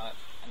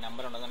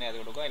നമ്പർ ഉണ്ടെന്നുണ്ടെങ്കിൽ അത്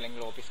കൊടുക്കുക,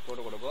 അല്ലെങ്കിൽ ഓഫീസ്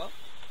കോഡ് കൊടുക്കുക.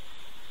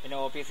 പിന്നെ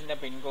ഓഫീസിൻ്റെ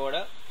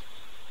പിൻകോഡ്,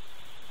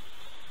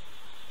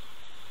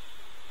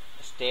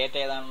 സ്റ്റേറ്റ്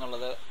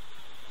ഏതാണെന്നുള്ളത്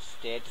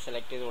സ്റ്റേറ്റ്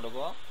സെലക്ട് ചെയ്ത്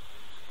കൊടുക്കുക.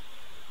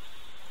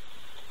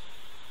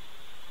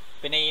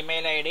 പിന്നെ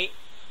ഇമെയിൽ ID,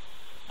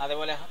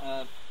 അതേപോലെ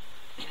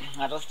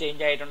അഡ്രസ്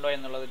ചേഞ്ച് ആയിട്ടുണ്ടോ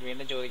എന്നുള്ളത്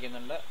വീണ്ടും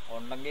ചോദിക്കുന്നുണ്ട്.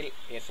 ഉണ്ടെങ്കിൽ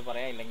യെസ്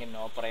പറയാം, ഇല്ലെങ്കിൽ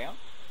നോ പറയാം.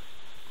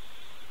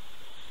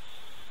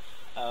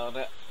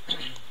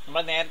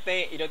 നമ്മൾ നേരത്തെ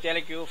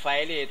 24Q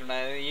ഫയൽ ചെയ്തിട്ടുണ്ട്,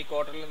 അതായത് ഈ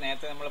ക്വാർട്ടറിൽ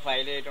നേരത്തെ നമ്മൾ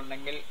ഫയൽ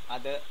ചെയ്തിട്ടുണ്ടെങ്കിൽ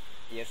അത്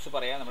യെസ്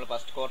പറയാം. നമ്മൾ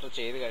ഫസ്റ്റ് ക്വാർട്ടർ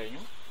ചെയ്ത്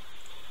കഴിഞ്ഞു.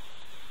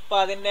 അപ്പോൾ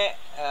അതിൻ്റെ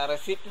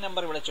റെസിപ്റ്റ്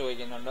നമ്പർ ഇവിടെ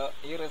ചോദിക്കുന്നുണ്ട്.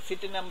 ഈ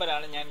റെസിപ്റ്റ്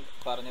നമ്പറാണ് ഞാൻ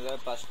പറഞ്ഞത്.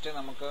 ഫസ്റ്റ്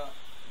നമുക്ക്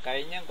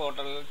കഴിഞ്ഞ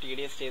ക്വാർട്ടറിൽ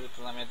TDS ചെയ്തിട്ട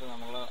സമയത്ത്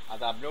നമ്മൾ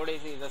അത് അപ്ലോഡ്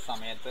ചെയ്ത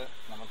സമയത്ത്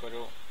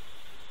നമുക്കൊരു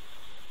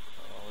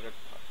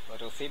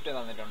റെസിപ്റ്റ്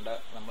തന്നിട്ടുണ്ട്.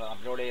 നമ്മൾ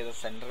അപ്ലോഡ് ചെയ്ത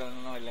സെൻറ്ററിൽ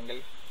നിന്നോ ഇല്ലെങ്കിൽ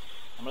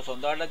നമ്മൾ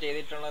സ്വന്തമായിട്ട്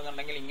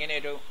ചെയ്തിട്ടുള്ളതെന്നുണ്ടെങ്കിൽ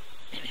ഇങ്ങനെയൊരു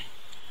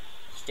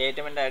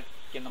സ്റ്റേറ്റ്മെൻ്റ്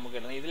ആയിരിക്കും നമുക്ക്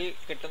കിട്ടുന്നത്. ഇതിൽ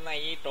കിട്ടുന്ന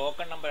ഈ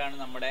ടോക്കൺ നമ്പറാണ്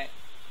നമ്മുടെ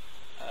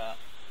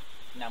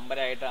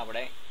നമ്പറായിട്ട്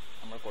അവിടെ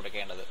നമ്മൾ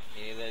കൊടുക്കേണ്ടത്.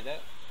 അതായത്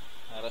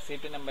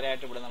റെസിപ്റ്റ്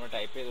നമ്പറായിട്ട് ഇവിടെ നമ്മൾ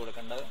ടൈപ്പ് ചെയ്ത്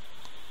കൊടുക്കേണ്ടത്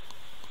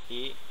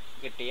ഈ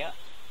കിട്ടിയ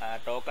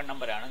ടോക്കൺ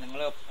നമ്പറാണ്.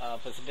 നിങ്ങൾ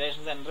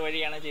പ്രസൻറ്റേഷൻ സെൻറ്റർ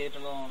വഴിയാണ്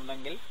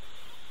ചെയ്തിട്ടുള്ളതെന്നുണ്ടെങ്കിൽ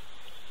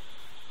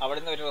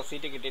അവിടുന്ന് ഒരു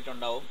റെസീറ്റ്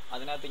കിട്ടിയിട്ടുണ്ടാവും.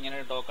 അതിനകത്ത് ഇങ്ങനെ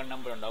ഒരു ടോക്കൺ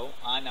നമ്പർ ഉണ്ടാവും.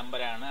 ആ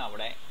നമ്പറാണ്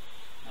അവിടെ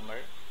നമ്മൾ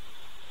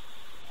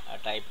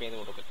ടൈപ്പ് ചെയ്ത്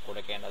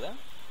കൊടുക്കേണ്ടത്.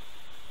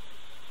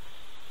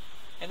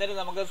 എന്നിട്ട്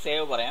നമുക്ക്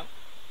സേവ് പറയാം.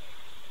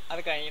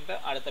 അത് കഴിഞ്ഞിട്ട്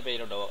അടുത്ത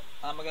പേജിലോട്ട് പോകും.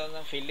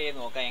 നമുക്കൊന്ന് ഫില്ല് ചെയ്ത്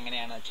നോക്കാം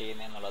എങ്ങനെയാണ്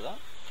ചെയ്യുന്നതെന്നുള്ളത്.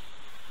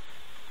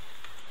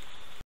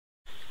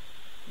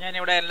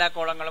 ഞാനിവിടെ എല്ലാ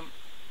കോളങ്ങളും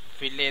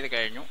ഫില്ല് ചെയ്ത്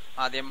കഴിഞ്ഞു.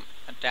 ആദ്യം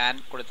ടാൻ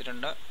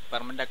കൊടുത്തിട്ടുണ്ട്.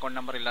 പെർമനന്റ് അക്കൗണ്ട്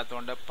നമ്പർ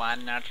ഇല്ലാത്തതുകൊണ്ട് പാൻ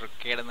നാട്ട്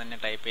റിക്വയർഡ് തന്നെ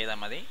ടൈപ്പ് ചെയ്താൽ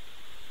മതി.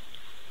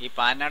 ഈ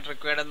പാൻ നാട്ട്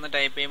റിക്വയർഡ് എന്ന്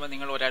ടൈപ്പ് ചെയ്യുമ്പോൾ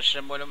നിങ്ങൾ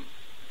ഒരക്ഷരം പോലും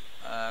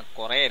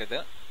കുറയരുത്.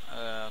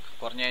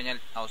 കുറഞ്ഞു കഴിഞ്ഞാൽ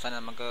അവസാനം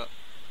നമുക്ക്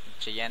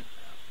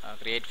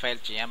ക്രിയേറ്റ് ഫയൽ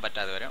ചെയ്യാൻ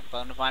പറ്റാതെ വരും. അപ്പോൾ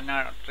അതുകൊണ്ട് പാൻ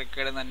നാട്ട്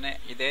റിക്വയർഡ് തന്നെ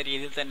ഇതേ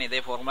രീതിയിൽ തന്നെ ഇതേ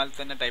ഫോർമാറ്റിൽ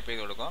തന്നെ ടൈപ്പ്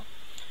ചെയ്ത് കൊടുക്കുക.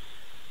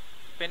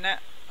 പിന്നെ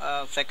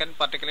സെക്കൻഡ്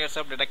പർട്ടിക്കുലേഴ്സ്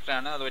ഓഫ് ഡിഡക്റ്റ്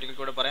ആണ്. അത് ഒരിക്കൽ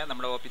കൂടെ പറയാം.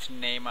 നമ്മുടെ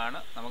ഓഫീസിൻ്റെ നെയിമാണ്.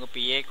 നമുക്ക്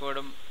PA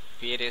കോഡും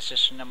PA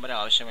രജിസ്ട്രേഷൻ നമ്പറും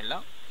ആവശ്യമില്ല.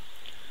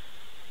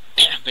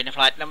 പിന്നെ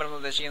ഫ്ലാറ്റ് നമ്പർ എന്ന്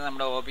ഉദ്ദേശിക്കുന്നത്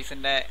നമ്മുടെ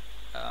ഓഫീസിൻ്റെ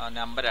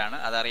നമ്പറാണ്.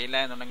 അതറിയില്ല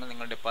എന്നുണ്ടെങ്കിൽ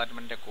നിങ്ങൾ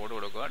ഡിപ്പാർട്ട്മെൻറ്റിൻ്റെ കോഡ്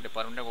കൊടുക്കുക.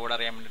 ഡിപ്പാർട്ട്മെൻറ്റിൻ്റെ കോഡ്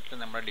അറിയാൻ വേണ്ടിയിട്ട്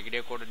നമ്മുടെ ഡിഗ്രി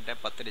കോഡിൻ്റെ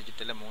 10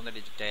 ഡിജിറ്റിൽ 3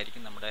 ഡിജിറ്റ്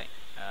ആയിരിക്കും നമ്മുടെ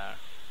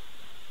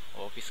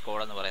ഓഫീസ്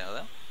കോഡ് എന്ന്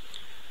പറയുന്നത്.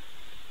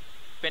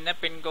 പിന്നെ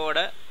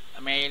പിൻകോഡ്,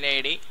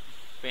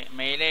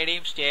 മെയിൽ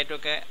ഐഡിയും സ്റ്റേറ്റും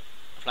ഒക്കെ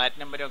ഫ്ലാറ്റ്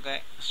നമ്പരും ഒക്കെ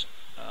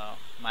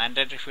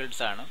മാൻഡേറ്ററി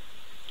ഫീൽഡ്സ് ആണ്.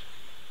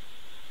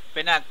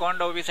 പിന്നെ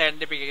അക്കൗണ്ട് ഓഫീസ്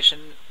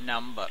ഐഡൻറ്റിഫിക്കേഷൻ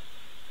നമ്പർ,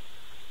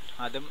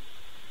 അതും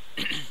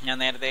ഞാൻ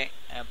നേരത്തെ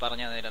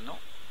പറഞ്ഞു തന്നിരുന്നു.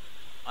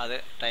 അത്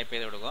ടൈപ്പ്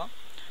ചെയ്ത് കൊടുക്കുക.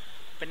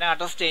 പിന്നെ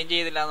അഡ്രസ് ചേഞ്ച്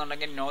ചെയ്തില്ല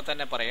എന്നുണ്ടെങ്കിൽ നോ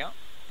തന്നെ പറയാം.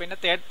 പിന്നെ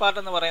തേർഡ് പാർട്ട്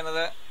എന്ന്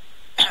പറയുന്നത്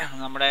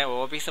നമ്മുടെ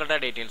ഓഫീസറുടെ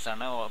ഡീറ്റെയിൽസ്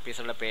ആണ്.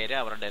 ഓഫീസറുടെ പേര്,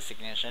 അവരുടെ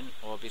designation,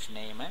 office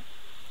name,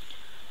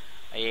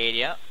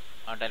 area,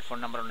 telephone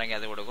number ഉണ്ടെങ്കിൽ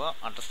അത് കൊടുക്കുക.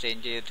 അഡ്രസ്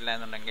ചേഞ്ച് ചെയ്തിട്ടില്ല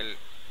എന്നുണ്ടെങ്കിൽ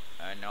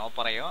നോ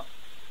പറയുക.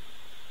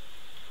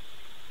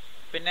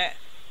 പിന്നെ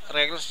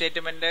റെഗുലർ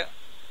സ്റ്റേറ്റ്മെൻറ്റ്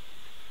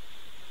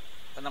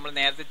നമ്മൾ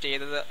നേരത്തെ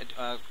ചെയ്തത്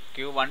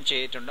Q1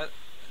 ചെയ്തിട്ടുണ്ട്.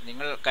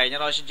 നിങ്ങൾ കഴിഞ്ഞ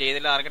പ്രാവശ്യം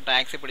ചെയ്തില്ല, ആർക്കും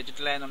ടാക്സ്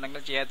പിടിച്ചിട്ടില്ല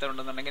എന്നുണ്ടെങ്കിൽ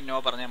ചെയ്യാത്തതുണ്ടെന്നുണ്ടെങ്കിൽ നോ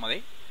പറഞ്ഞാൽ മതി.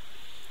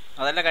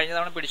 അതല്ല കഴിഞ്ഞ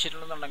തവണ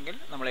പിടിച്ചിട്ടുണ്ടെന്നുണ്ടെങ്കിൽ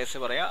നമ്മൾ എസ്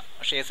പറയുക.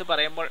 പക്ഷേ എസ്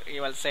പറയുമ്പോൾ ഈ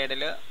വൽ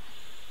സൈഡിൽ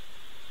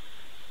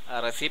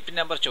റെസിപ്റ്റ്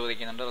നമ്പർ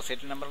ചോദിക്കുന്നുണ്ട്.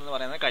 റെസിപ്റ്റ് നമ്പർ എന്ന്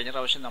പറയുന്നത് കഴിഞ്ഞ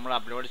പ്രാവശ്യം നമ്മൾ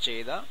അപ്ലോഡ്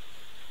ചെയ്ത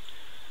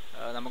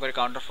നമുക്കൊരു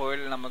കൗണ്ടർ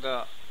ഫോയിൽ നമുക്ക്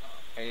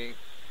ഈ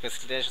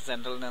ഫെസിലിറ്റേഷൻ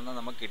സെൻറ്ററിൽ നിന്ന്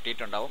നമുക്ക്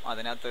കിട്ടിയിട്ടുണ്ടാവും.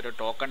 അതിനകത്തൊരു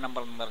ടോക്കൺ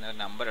നമ്പർ എന്ന് പറഞ്ഞൊരു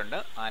നമ്പറുണ്ട്.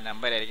 ആ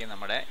നമ്പറായിരിക്കും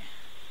നമ്മുടെ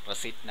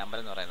റെസിപ്റ്റ് നമ്പർ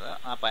എന്ന് പറയുന്നത്.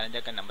 ആ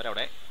 15 നമ്പർ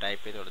അവിടെ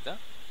ടൈപ്പ് ചെയ്ത് കൊടുത്ത്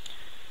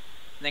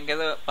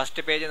നിങ്ങൾക്കത്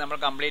ഫസ്റ്റ് പേജ് നമ്മൾ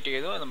കംപ്ലീറ്റ്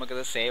ചെയ്തു.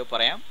 നമുക്കത് സേവ്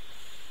പറയാം.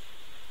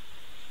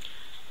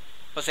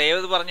 അപ്പോൾ സേവ്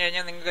എന്ന് പറഞ്ഞു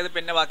കഴിഞ്ഞാൽ നിങ്ങൾക്കത്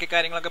പിന്നെ ബാക്കി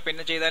കാര്യങ്ങളൊക്കെ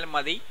പിന്നെ ചെയ്താലും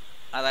മതി.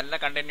 അതല്ല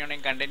കണ്ടിന്യൂ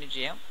ആണെങ്കിൽ കണ്ടിന്യൂ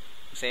ചെയ്യാം.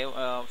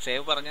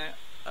 സേവ് പറഞ്ഞ്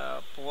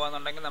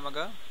പോവാന്നുണ്ടെങ്കിൽ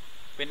നമുക്ക്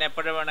പിന്നെ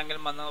എപ്പോഴും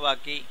വേണമെങ്കിലും വന്ന്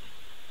ബാക്കി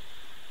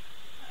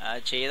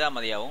ചെയ്താൽ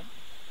മതിയാവും.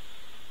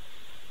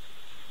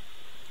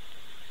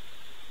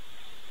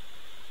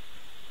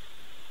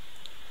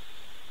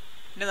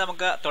 ഇനി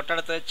നമുക്ക്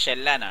തൊട്ടടുത്ത്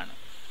ചെല്ലാനാണ്.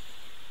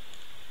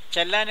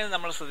 ചെല്ലാനിൽ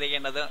നമ്മൾ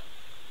ശ്രദ്ധിക്കേണ്ടത്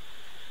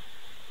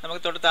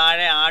നമുക്ക് തൊട്ട്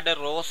താഴെ ആഡ്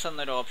റോസ്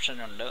എന്നൊരു ഓപ്ഷൻ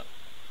ഉണ്ട്.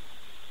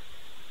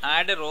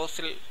 ആഡ്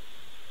റോസിൽ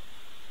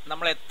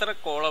നമ്മൾ എത്ര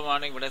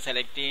കോളമാണ് ഇവിടെ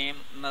സെലക്ട്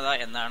ചെയ്യുന്നത്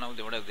എന്നാണ്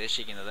ഇവിടെ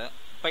ഉദ്ദേശിക്കുന്നത്.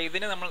 അപ്പോൾ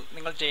ഇതിന്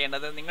നിങ്ങൾ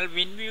ചെയ്യേണ്ടത്, നിങ്ങൾ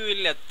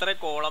വിൻവ്യൂവിൽ എത്ര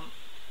കോളം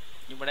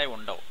ഇവിടെ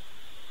ഉണ്ടോ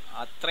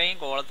അത്രയും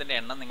കോളത്തിൻ്റെ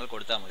എണ്ണം നിങ്ങൾ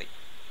കൊടുത്താൽ മതി.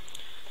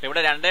 അപ്പോൾ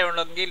ഇവിടെ 2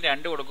 ഉള്ളെങ്കിൽ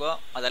 2 കൊടുക്കുക.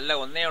 അതല്ല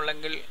 1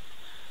 ഉള്ളെങ്കിൽ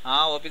ആ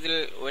ഓഫീസിൽ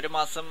ഒരു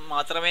മാസം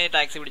മാത്രമേ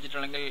ടാക്സ്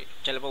പിടിച്ചിട്ടുണ്ടെങ്കിൽ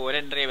ചിലപ്പോൾ ഒരു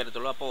എൻട്രിയേ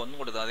വരത്തുള്ളൂ. അപ്പോൾ 1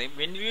 കൊടുത്താൽ മതി.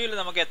 വിൻവ്യൂവിൽ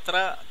നമുക്ക് എത്ര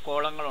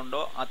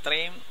കോളങ്ങളുണ്ടോ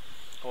അത്രയും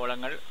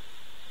കോളങ്ങൾ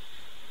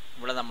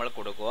ഇവിടെ നമ്മൾ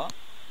കൊടുക്കുക.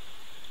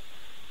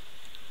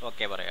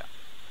 ഓക്കെ പറയാം.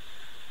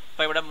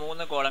 അപ്പോൾ ഇവിടെ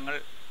 3 കോളങ്ങൾ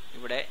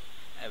ഇവിടെ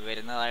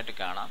വരുന്നതായിട്ട്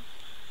കാണാം.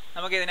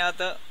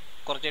 നമുക്കിതിനകത്ത്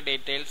കുറച്ച്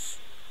ഡീറ്റെയിൽസ്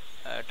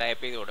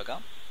ടൈപ്പ് ചെയ്ത്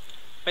കൊടുക്കാം.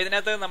 അപ്പോൾ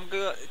ഇതിനകത്ത് നമുക്ക്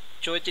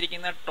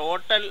ചോദിച്ചിരിക്കുന്ന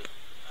ടോട്ടൽ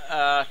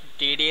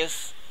TDS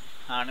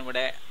ആണ്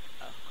ഇവിടെ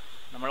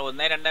നമ്മൾ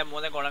 1, 2,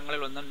 3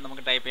 കോളങ്ങളിൽ ഒന്നും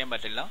നമുക്ക് ടൈപ്പ് ചെയ്യാൻ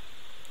പറ്റില്ല.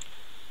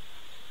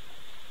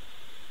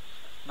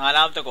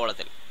 4ാമത്തെ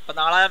കോളത്തിൽ. അപ്പോൾ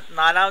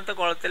 4ാമത്തെ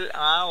കോളത്തിൽ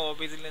ആ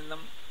ഓഫീസിൽ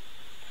നിന്നും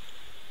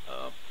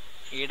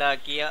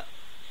ഈടാക്കിയ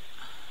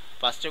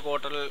ഫസ്റ്റ്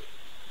ക്വാർട്ടറിൽ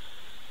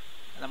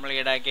നമ്മൾ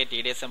ഈടാക്കിയ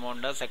TDS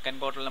എമൗണ്ട്,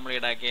 സെക്കൻഡ് ക്വാർട്ടറിൽ നമ്മൾ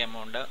ഈടാക്കിയ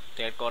എമൗണ്ട്,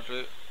 തേർഡ്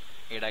ക്വാർട്ടറിൽ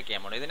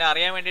ഈടാക്കിയ എമൗണ്ട്. ഇതിനെ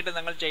അറിയാൻ വേണ്ടിയിട്ട്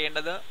നിങ്ങൾ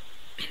ചെയ്യേണ്ടത്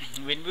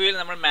വിൻവ്യൂവിൽ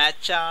നമ്മൾ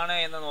മാച്ച് ആണ്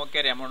എന്ന്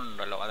നോക്കിയ ഒരു എമൗണ്ട്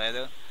ഉണ്ടല്ലോ.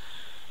 അതായത്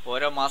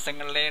ഓരോ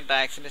മാസങ്ങളിലെയും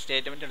ടാക്സിൻ്റെ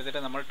സ്റ്റേറ്റ്മെൻറ്റ്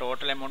എടുത്തിട്ട് നമ്മൾ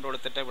ടോട്ടൽ എമൗണ്ട്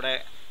കൊടുത്തിട്ട് ഇവിടെ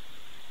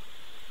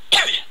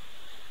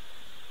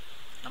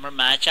നമ്മൾ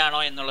മാച്ച് ആണോ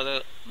എന്നുള്ളത്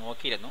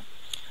നോക്കിയിരുന്നു.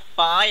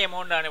 അപ്പോൾ ആ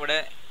എമൗണ്ടാണ് ഇവിടെ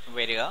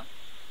വരിക.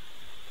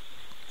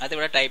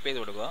 അതിവിടെ ടൈപ്പ്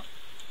ചെയ്ത് കൊടുക്കുക.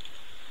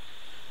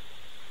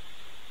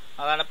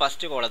 അതാണ്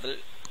ഫസ്റ്റ് കോളത്തിൽ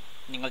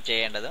നിങ്ങൾ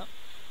ചെയ്യേണ്ടത്.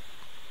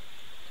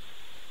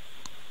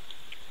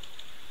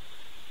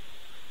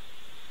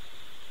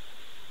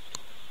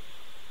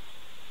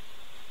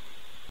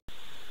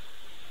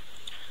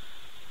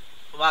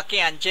 ബാക്കി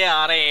 5,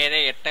 6, 7,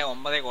 8,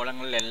 9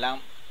 കോളങ്ങളിലെല്ലാം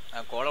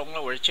കോളങ്ങൾ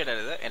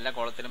ഒഴിച്ചിടരുത്. എല്ലാ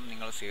കോളത്തിലും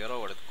നിങ്ങൾ 0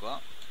 കൊടുക്കുക.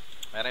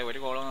 വേറെ ഒരു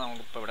കോളവും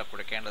നമുക്കിപ്പോൾ ഇവിടെ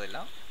കൊടുക്കേണ്ടതില്ല.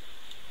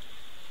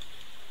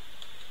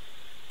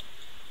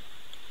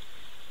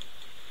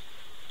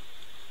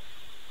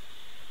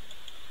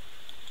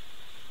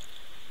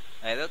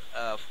 അതായത്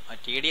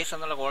TDS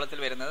എന്നുള്ള കോളത്തിൽ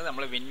വരുന്നത്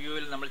നമ്മൾ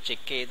വിൻവ്യൂവിൽ നമ്മൾ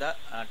ചെക്ക് ചെയ്ത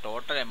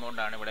ടോട്ടൽ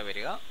എമൗണ്ട് ആണ് ഇവിടെ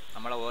വരിക.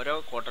 നമ്മൾ ഓരോ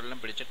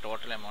ക്വാർട്ടറിലും പിടിച്ച്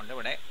ടോട്ടൽ എമൗണ്ട്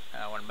ഇവിടെ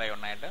 1 by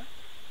 1 ആയിട്ട്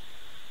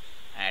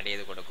ആഡ്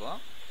ചെയ്ത് കൊടുക്കുക.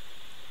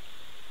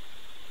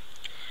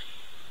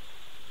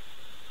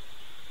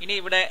 ഇനി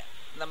ഇവിടെ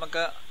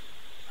നമുക്ക്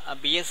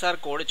BSR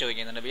കോഡ്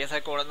ചോദിക്കുന്നുണ്ട്. BSR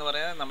കോഡ് എന്ന്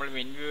പറയുന്നത് നമ്മൾ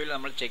വിൻവ്യൂവിൽ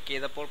നമ്മൾ ചെക്ക്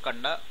ചെയ്തപ്പോൾ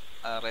കണ്ട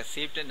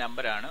റെസിപ്റ്റ്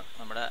നമ്പറാണ്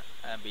നമ്മുടെ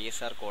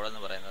BSR കോഡ്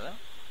എന്ന് പറയുന്നത്.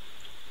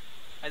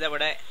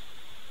 ഇതവിടെ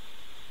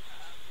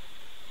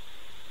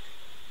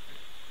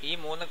ഈ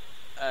 3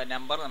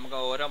 നമ്പർ നമുക്ക്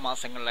ഓരോ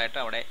മാസങ്ങളിലായിട്ട്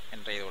അവിടെ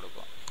എൻ്റർ ചെയ്ത്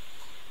കൊടുക്കുക.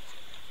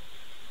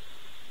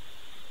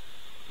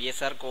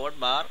 BSR കോഡ്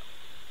ബാർ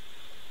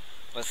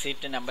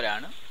റെസിപ്റ്റ്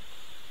നമ്പറാണ്.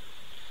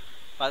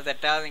 അപ്പോൾ അത്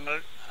തെറ്റാതെ നിങ്ങൾ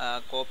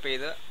കോപ്പി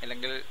ചെയ്ത്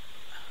അല്ലെങ്കിൽ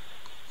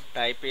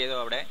ടൈപ്പ് ചെയ്തോ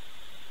അവിടെ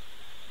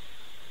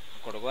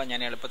കൊടുക്കുക. ഞാൻ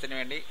എളുപ്പത്തിന്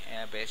വേണ്ടി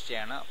പേസ്റ്റ്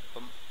ചെയ്യാണ്.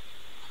 അപ്പം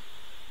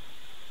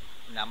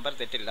നമ്പർ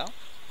തെറ്റില്ല.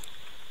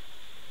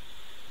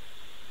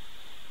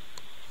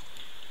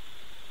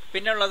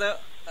 പിന്നുള്ളത്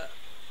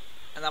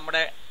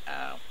നമ്മുടെ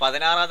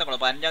 16ാമത്തെ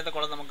കോളം. 15ാമത്തെ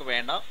കോളം നമുക്ക്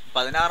വേണ്ട.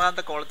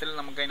 16ാമത്തെ കോളത്തിൽ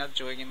നമുക്ക് അതിനകത്ത്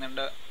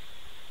ചോദിക്കുന്നുണ്ട്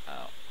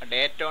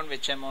date on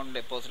which amount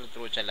deposit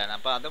through ചെല്ലാൻ.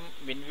 അപ്പോൾ അതും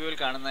വിൻവ്യൂവിൽ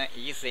കാണുന്ന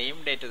ഈ സെയിം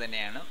ഡേറ്റ്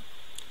തന്നെയാണ്.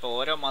 ഇപ്പോൾ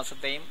ഓരോ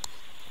മാസത്തെയും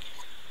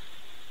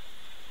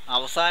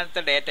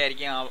അവസാനത്തെ ഡേറ്റ്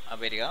ആയിരിക്കും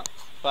വരിക.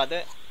 അപ്പോൾ അത്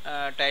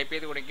ടൈപ്പ്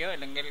ചെയ്ത് കൊടുക്കുകയോ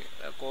അല്ലെങ്കിൽ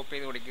കോപ്പി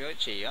ചെയ്ത് കൊടുക്കുകയോ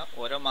ചെയ്യുക.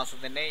 ഓരോ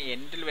മാസത്തിൻ്റെ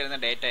എൻഡിൽ വരുന്ന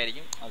ഡേറ്റ്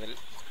ആയിരിക്കും അതിൽ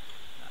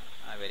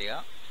വരിക.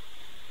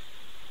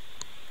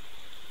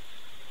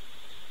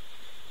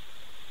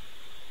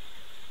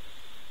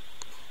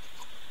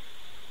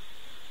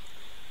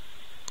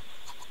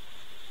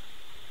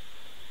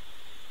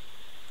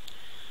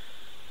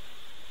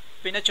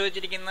 പിന്നെ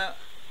ചോദിച്ചിരിക്കുന്ന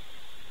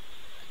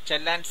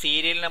ചെല്ലാൻ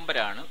സീരിയൽ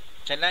നമ്പറാണ്.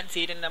 ചെല്ലാൻ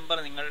സീരിയൽ നമ്പർ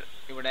നിങ്ങൾ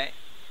ഇവിടെ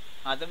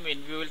അതും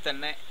വിൻവ്യൂവിൽ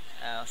തന്നെ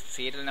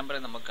സീരിയൽ നമ്പർ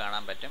നമുക്ക്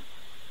കാണാൻ പറ്റും.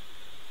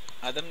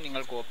 അതും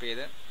നിങ്ങൾ കോപ്പി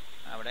ചെയ്ത്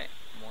അവിടെ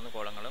 3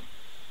 കോളങ്ങളും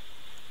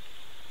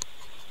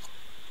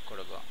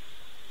കൊടുക്കുക.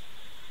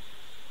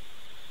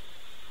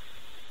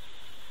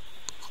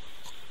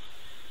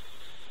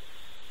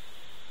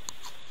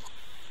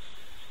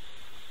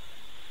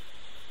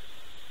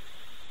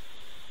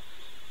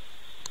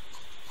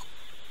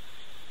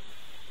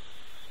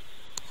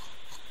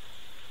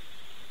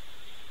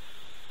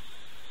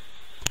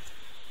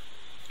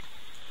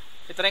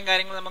 ഇത്രയും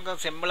കാര്യങ്ങൾ നമുക്ക്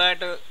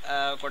സിമ്പിളായിട്ട്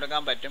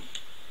കൊടുക്കാൻ പറ്റും.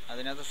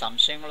 അതിനകത്ത്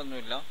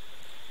സംശയങ്ങളൊന്നുമില്ല.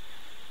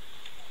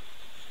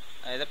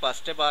 അതായത്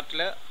ഫസ്റ്റ്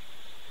പാർട്ടിൽ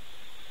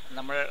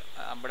നമ്മൾ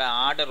ഇവിടെ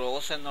ആഡ്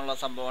റോസ് എന്നുള്ള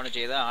സംഭവമാണ്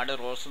ചെയ്തത്. ആഡ്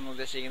റോസ് എന്ന്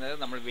ഉദ്ദേശിക്കുന്നത്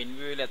നമ്മൾ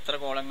വിൻവ്യൂവിൽ എത്ര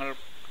കോളങ്ങൾ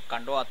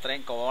കണ്ടോ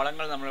അത്രയും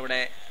കോളങ്ങൾ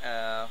നമ്മളിവിടെ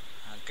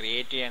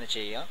ക്രിയേറ്റ് ചെയ്യാണ്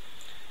ചെയ്യുക.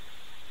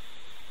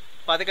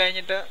 അപ്പോൾ അത്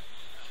കഴിഞ്ഞിട്ട്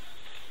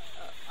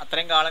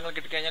അത്രയും കാലങ്ങൾ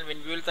കിട്ടിക്കഴിഞ്ഞാൽ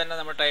വിൻവ്യൂവിൽ തന്നെ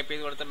നമ്മൾ ടൈപ്പ്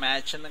ചെയ്ത് കൊടുത്ത്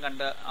മാച്ച് എന്ന്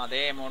കണ്ട്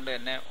അതേ എമൗണ്ട്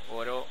തന്നെ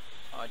ഓരോ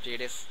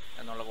TDS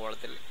എന്നുള്ള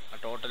കോളത്തിൽ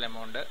ടോട്ടൽ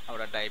എമൗണ്ട്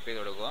അവിടെ ടൈപ്പ് ചെയ്ത്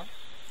കൊടുക്കുക.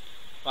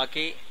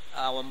 ബാക്കി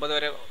 9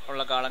 വരെ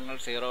ഉള്ള കാലങ്ങൾ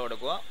 0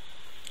 കൊടുക്കുക.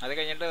 അത്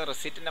കഴിഞ്ഞിട്ട്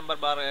receipt number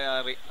bar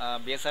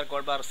BSR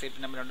code bar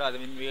receipt number ഉണ്ട്, അത്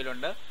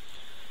വിൻവ്യൂവിലുണ്ട്.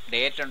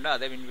 ഡേറ്റ് ഉണ്ട്,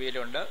 അത്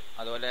വിൻവ്യൂവിലുണ്ട്.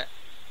 അതുപോലെ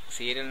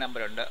സീരിയൽ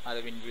നമ്പർ ഉണ്ട്, അത്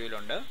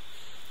വിൻവ്യൂവിലുണ്ട്.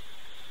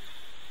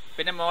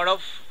 പിന്നെ മോഡ്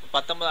ഓഫ്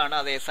 19 ആണ്,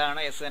 അത് S ആണ്.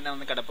 S തന്നെ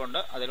ഒന്ന്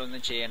കിടപ്പുണ്ട്,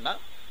 അതിലൊന്നും ചെയ്യേണ്ട.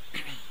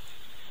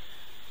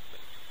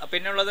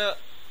 പിന്നുള്ളത്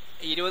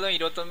 20ഉം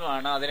 21ഉം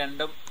ആണ്. അത്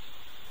രണ്ടും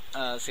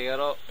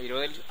 0.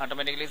 20ൽ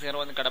ഓട്ടോമാറ്റിക്കലി 0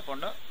 വന്ന്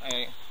കിടപ്പുണ്ട്.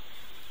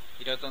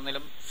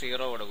 21ലും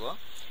 0 കൊടുക്കുക.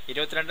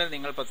 22ൽ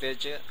നിങ്ങൾ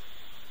പ്രത്യേകിച്ച്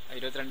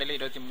 22ൽ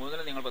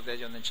 23ൽ നിങ്ങൾ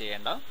പ്രത്യേകിച്ച് ഒന്നും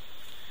ചെയ്യേണ്ട.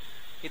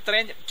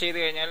 ഇത്രയും ചെയ്തു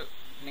കഴിഞ്ഞാൽ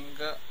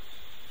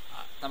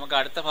നമുക്ക്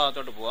അടുത്ത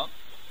ഭാഗത്തോട്ട് പോവാം.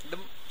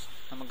 ഇതും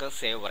നമുക്ക്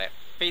സേവ് പറയാം.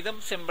 അപ്പം ഇതും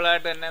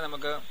സിമ്പിളായിട്ട് തന്നെ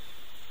നമുക്ക്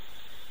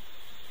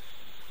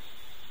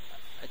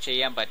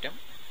ചെയ്യാൻ പറ്റും.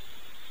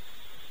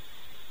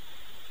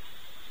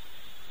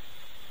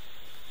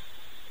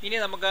 ഇനി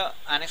നമുക്ക്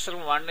അനക്സർ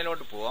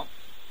 1 പോവാം.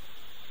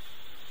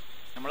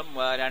 നമ്മൾ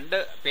 2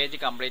 പേജ്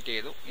കംപ്ലീറ്റ്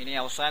ചെയ്തു. ഇനി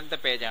അവസാനത്തെ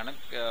പേജാണ്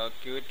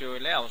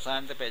Q2-ലെ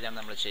അവസാനത്തെ പേജാണ്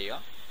നമ്മൾ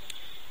ചെയ്യുക.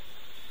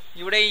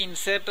 ഇവിടെ ഈ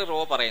ഇൻസേർട്ട് റോ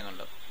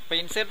പറയുന്നുണ്ട്. അപ്പോൾ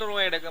ഇൻസേർട്ട് റോ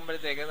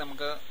എടുക്കുമ്പോഴത്തേക്ക്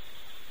നമുക്ക്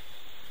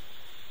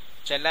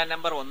ചെല്ലാൻ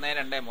നമ്പർ 1,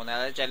 2, 3,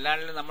 അതായത്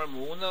ചെല്ലാനിൽ നമ്മൾ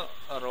 3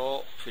 റോ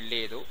ഫില്ല്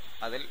ചെയ്തു.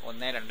 അതിൽ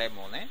 1, 2,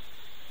 3.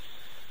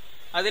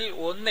 അതിൽ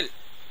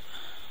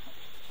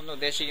ഒന്ന്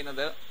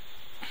ഉദ്ദേശിക്കുന്നത്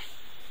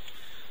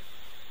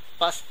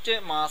ഫസ്റ്റ്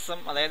മാസം,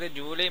 അതായത്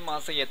ജൂലൈ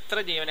മാസം എത്ര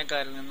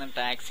ജീവനക്കാരിൽ നിന്ന്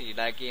ടാക്സ്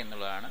ഈടാക്കി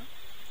എന്നുള്ളതാണ്.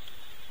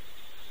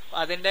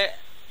 അതിൻ്റെ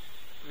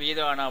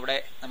വീതമാണ് അവിടെ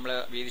നമ്മൾ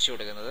വീതിച്ചു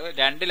കൊടുക്കുന്നത്.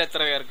 2-ൽ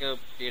എത്ര പേർക്ക്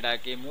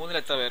ഈടാക്കി, 3-ൽ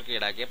എത്ര പേർക്ക്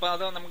ഈടാക്കി. അപ്പോൾ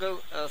അത് നമുക്ക്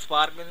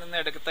സ്പാർക്കിൽ നിന്ന്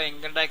എടുത്ത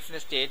ഇൻകം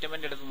ടാക്സിൻ്റെ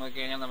സ്റ്റേറ്റ്മെൻറ്റ് എടുത്ത്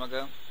നോക്കിക്കഴിഞ്ഞാൽ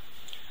നമുക്ക്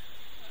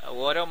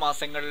ഓരോ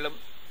മാസങ്ങളിലും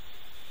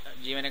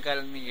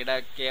ജീവനക്കാരിൽ നിന്ന്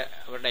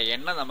ഈടാക്കിയവരുടെ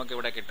എണ്ണം നമുക്ക്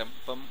ഇവിടെ കിട്ടും.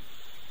 ഇപ്പം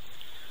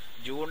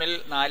ജൂണിൽ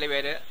 4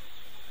 പേര്,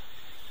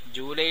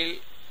 ജൂലൈയിൽ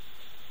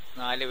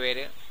 4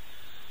 പേര്,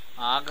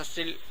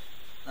 ആഗസ്റ്റിൽ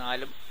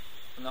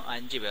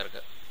 5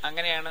 പേർക്ക്,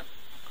 അങ്ങനെയാണ്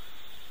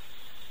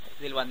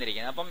ഇതിൽ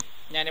വന്നിരിക്കുന്നത്. അപ്പം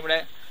ഞാനിവിടെ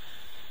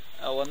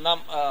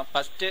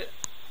ഫസ്റ്റ്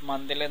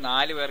മന്തിൽ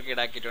 4 പേർക്ക്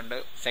ഈടാക്കിയിട്ടുണ്ട്,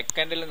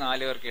 സെക്കൻഡിൽ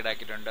 4 പേർക്ക്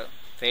ഈടാക്കിയിട്ടുണ്ട്,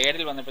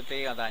 തേർഡിൽ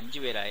വന്നപ്പോഴത്തേക്ക് അത് 5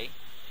 പേരായി.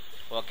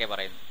 ഓക്കെ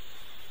പറയുന്നു.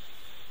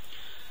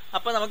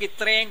 അപ്പോൾ നമുക്ക്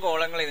ഇത്രയും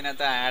കോളങ്ങൾ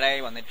ഇതിനകത്ത്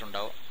ആഡായി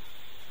വന്നിട്ടുണ്ടാവും.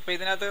 അപ്പോൾ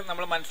ഇതിനകത്ത്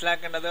നമ്മൾ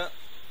മനസ്സിലാക്കേണ്ടത്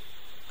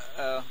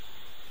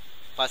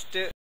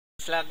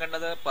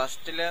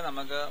ഫസ്റ്റിൽ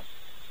നമുക്ക്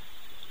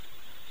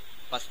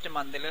ഫസ്റ്റ്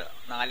മന്തിൽ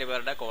 4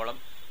 പേരുടെ കോളം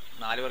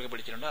 4 പേർക്ക്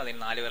പിടിച്ചിട്ടുണ്ട്. അതിൽ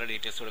 4 പേരുടെ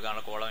ഡീറ്റെയിൽസ്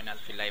കൊടുക്കാനുള്ള കോളം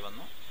ഇതിനകത്ത് ഫില്ലായി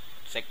വന്നു.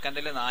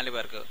 സെക്കൻഡിൽ 4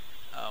 പേർക്ക്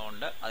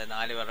ഉണ്ട്, അത്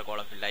 4 പേരുടെ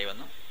കോളം ഫില്ലായി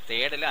വന്നു.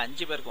 തേർഡിൽ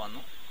 5 പേർക്ക്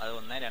വന്നു, അത്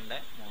 1, 2,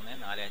 3,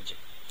 4, 5.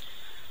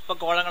 അപ്പോൾ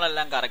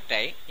കോളങ്ങളെല്ലാം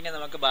കറക്റ്റായി. ഇനി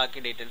നമുക്ക് ബാക്കി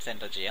ഡീറ്റെയിൽസ്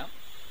എൻ്റർ ചെയ്യാം.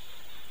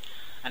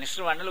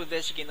 അനക്സർ 1-ൽ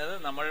ഉദ്ദേശിക്കുന്നത്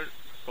നമ്മൾ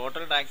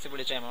ടോട്ടൽ ടാക്സ്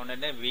പിടിച്ച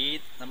എമൗണ്ടിൻ്റെ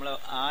നമ്മൾ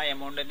ആ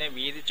എമൗണ്ടിനെ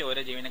വീതിച്ച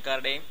ഓരോ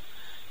ജീവനക്കാരുടെയും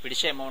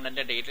പിടിച്ച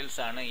എമൗണ്ടിൻ്റെ ഡീറ്റെയിൽസ്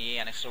ആണ് ഈ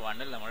അനക്സർ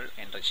 1-ൽ നമ്മൾ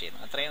എൻ്റർ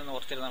ചെയ്യുന്നത്. അത്രയും ഒന്ന്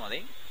ഓർത്തിരുന്നാൽ മതി.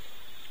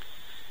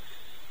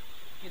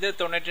 ഇത്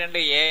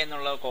 92A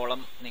എന്നുള്ള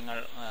കോളം നിങ്ങൾ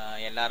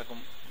എല്ലാവർക്കും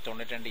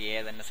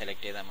 92A തന്നെ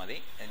സെലക്ട് ചെയ്താൽ മതി.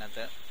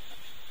 ഇതിനകത്ത്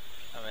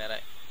വേറെ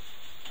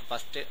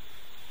ഫസ്റ്റ്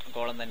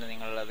കോളം തന്നെ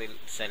നിങ്ങൾ അതിൽ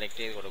സെലക്ട്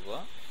ചെയ്ത് കൊടുക്കുക.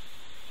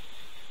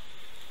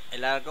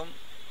 എല്ലാവർക്കും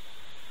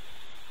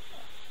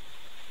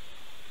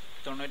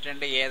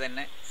 92A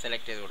തന്നെ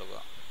സെലക്ട് ചെയ്ത്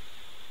കൊടുക്കുക.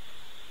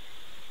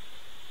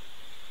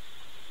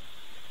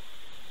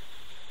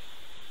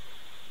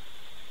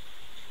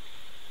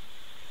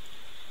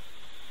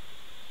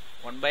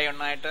 വൺ ബൈ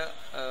വണ്ണായിട്ട്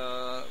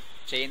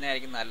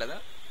ചെയ്യുന്നതായിരിക്കും നല്ലത്.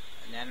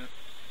 ഞാൻ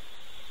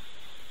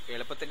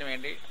എളുപ്പത്തിന്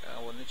വേണ്ടി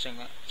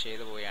ഒന്നിച്ചങ്ങ്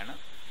ചെയ്തു പോവുകയാണ്.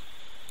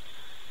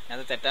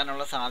 അത്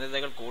തെറ്റാനുള്ള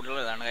സാധ്യതകൾ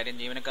കൂടുതലാണ്. കാര്യം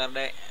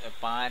ജീവനക്കാരുടെ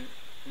പാൻ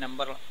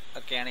നമ്പർ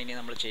ഒക്കെയാണ് ഇനി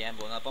നമ്മൾ ചെയ്യാൻ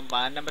പോകുന്നത്. അപ്പം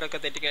പാൻ നമ്പറൊക്കെ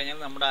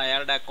തെറ്റിക്കഴിഞ്ഞാൽ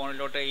അയാളുടെ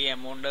അക്കൗണ്ടിലോട്ട് ഈ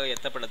എമൗണ്ട്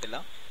എത്തപ്പെടത്തില്ല.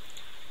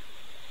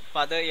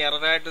 അപ്പം അത്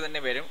എററായിട്ട് തന്നെ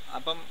വരും.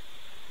 അപ്പം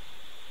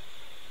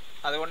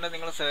അതുകൊണ്ട്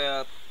നിങ്ങൾ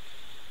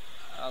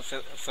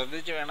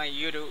ശ്രദ്ധിച്ച് വേണം ഈ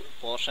ഒരു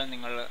പോർഷൻ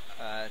നിങ്ങൾ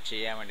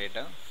ചെയ്യാൻ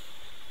വേണ്ടിയിട്ട്.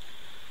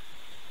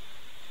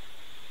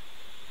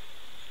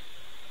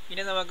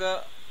 ഇനി നമുക്ക്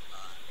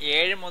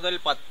 7 മുതൽ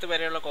 10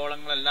 വരെയുള്ള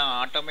കോളങ്ങളെല്ലാം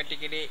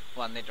ഓട്ടോമാറ്റിക്കലി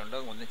വന്നിട്ടുണ്ട്,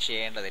 ഒന്നും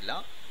ചെയ്യേണ്ടതില്ല.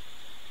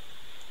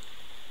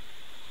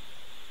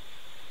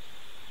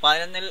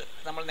 11-ൽ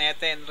നമ്മൾ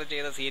നേരത്തെ എൻ്റർ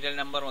ചെയ്ത സീരിയൽ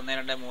നമ്പർ 1,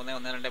 2, 3,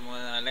 1, 2, 3,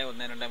 4,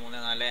 1, 2,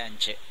 3, 4,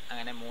 5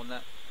 അങ്ങനെ 3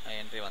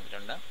 എൻട്രി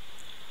വന്നിട്ടുണ്ട്.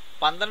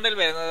 12-ൽ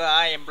വരുന്നത് ആ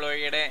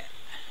എംപ്ലോയിയുടെ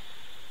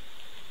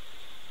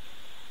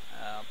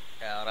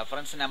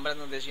റെഫറൻസ് നമ്പർ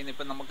എന്ന് ഉദ്ദേശിക്കുന്നത്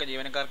ഇപ്പം നമുക്ക്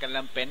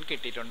ജീവനക്കാർക്കെല്ലാം പെൻ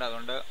കിട്ടിയിട്ടുണ്ട്.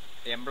 അതുകൊണ്ട്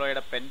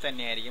എംപ്ലോയിയുടെ പെൻ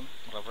തന്നെയായിരിക്കും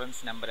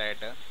റെഫറൻസ്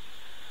നമ്പറായിട്ട്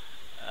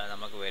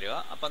നമുക്ക് വരിക.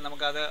 അപ്പം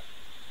നമുക്കത്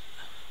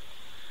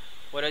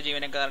ഓരോ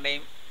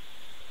ജീവനക്കാരുടെയും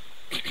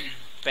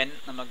പെൻ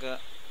നമുക്ക്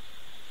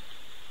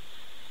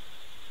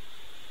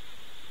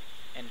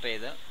എൻ്റർ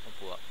ചെയ്ത്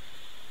പോവാം.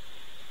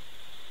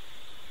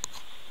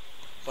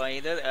 അപ്പോൾ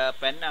ഇത്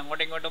പെൻ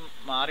അങ്ങോട്ടും ഇങ്ങോട്ടും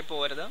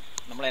മാറിപ്പോകരുത്.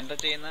 നമ്മൾ എൻ്റർ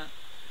ചെയ്യുന്ന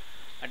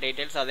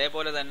ഡീറ്റെയിൽസ്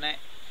അതേപോലെ തന്നെ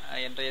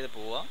എൻ്റർ ചെയ്ത്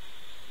പോവാം.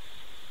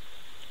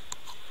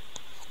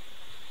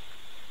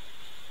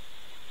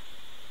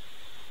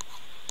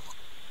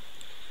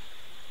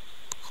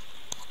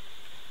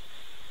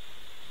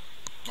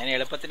 ഞാൻ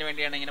എളുപ്പത്തിന്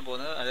വേണ്ടിയാണ് ഇങ്ങനെ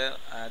പോകുന്നത്, അത്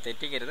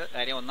തെറ്റിക്കരുത്.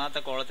 കാര്യം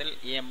ഒന്നാമത്തെ കോളത്തിൽ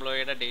ഈ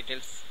എംപ്ലോയിയുടെ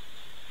ഡീറ്റെയിൽസ്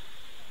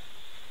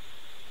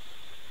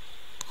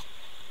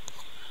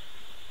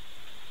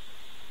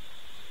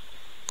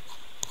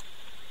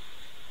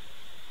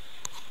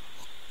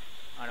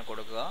ആണ്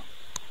കൊടുക്കുക.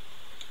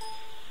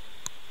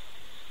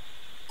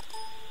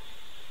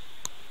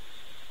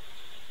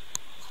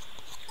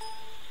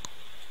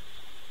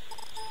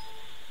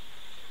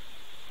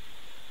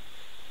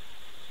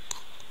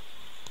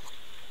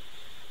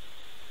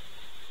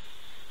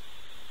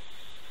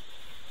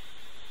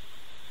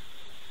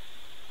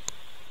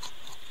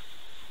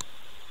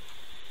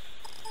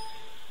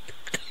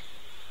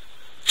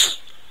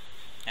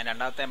 ഞാൻ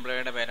രണ്ടാമത്തെ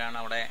എംപ്ലോയിയുടെ പേരാണ്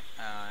അവിടെ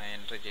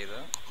എൻട്രി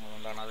ചെയ്തത്,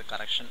 അതുകൊണ്ടാണ് അത്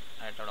കറക്ഷൻ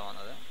ആയിട്ട് അവിടെ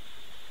വന്നത്.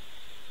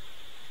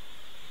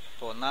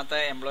 ഇപ്പോൾ ഒന്നാമത്തെ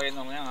എംപ്ലോയി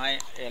എന്ന് പറഞ്ഞാൽ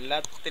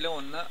എല്ലാത്തിലും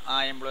ഒന്ന് ആ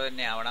എംപ്ലോയി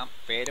തന്നെ ആവണം.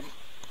 പേരും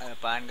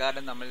പാൻ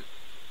കാർഡും തമ്മിൽ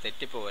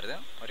തെറ്റിപ്പോകരുത്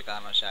ഒരു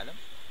കാരണവശാലും.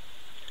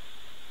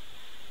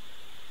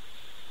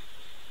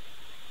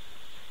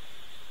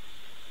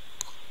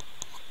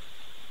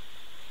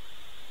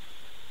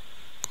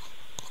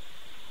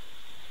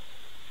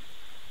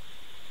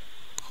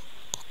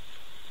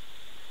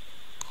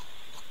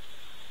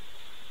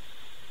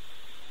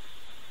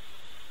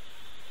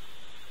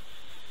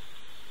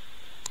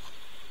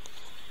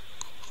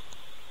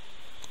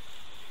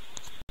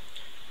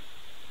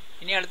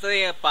 ഇനി അടുത്തത്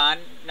പാൻ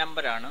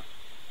നമ്പറാണ്.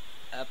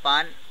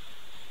 പാൻ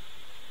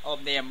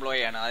ഓഫ് ദി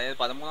എംപ്ലോയി ആണ്. അതായത്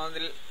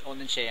 13-ൽ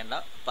ഒന്നും ചെയ്യേണ്ട,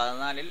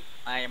 14-ൽ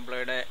ആ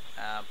എംപ്ലോയിയുടെ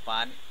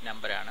പാൻ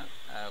നമ്പറാണ്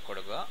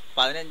കൊടുക്കുക.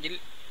 15-ൽ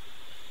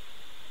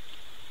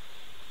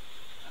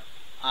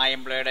ആ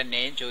എംപ്ലോയിയുടെ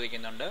നെയിം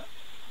ചോദിക്കുന്നുണ്ട്.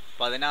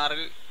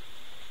 16-ൽ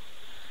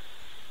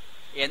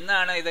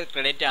എന്നാണ് ഇത്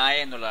ക്രെഡിറ്റ്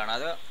ആയെന്നുള്ളതാണ്.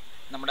 അത്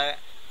നമ്മുടെ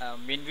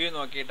വിൻവ്യൂ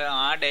നോക്കിയിട്ട്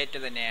ആ ഡേറ്റ്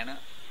തന്നെയാണ്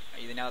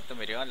ഇതിനകത്തും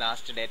വരിക.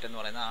 ലാസ്റ്റ് ഡേറ്റ് എന്ന്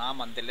പറയുന്നത് ആ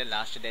മന്തിലെ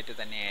ലാസ്റ്റ് ഡേറ്റ്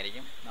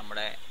തന്നെയായിരിക്കും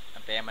നമ്മുടെ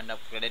പേയ്മെൻറ്റ്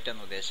ഓഫ് ക്രെഡിറ്റ്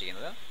എന്ന്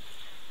ഉദ്ദേശിക്കുന്നത്.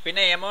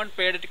 പിന്നെ എമൗണ്ട്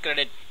പെയ്ഡ്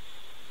ക്രെഡിറ്റ്,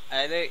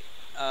 അതായത്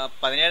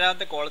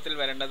 17-ാമത്തെ കോളത്തിൽ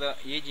വരേണ്ടത്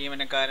ഈ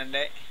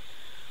ജീവനക്കാരൻ്റെ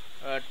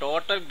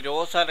ടോട്ടൽ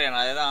ഗ്രോസ് സാലറിയാണ്.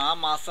 അതായത് ആ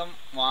മാസം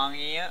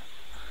വാങ്ങിയ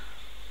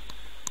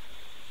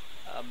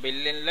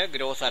ബില്ലിലെ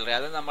ഗ്രോസ് സാലറി.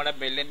 അത് നമ്മുടെ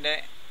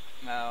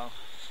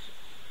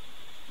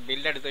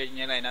ബില്ലെടുത്തു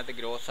കഴിഞ്ഞാൽ അതിനകത്ത്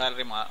ഗ്രോസ്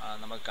സാലറി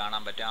നമുക്ക്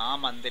കാണാൻ പറ്റും. ആ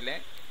മന്തിലെ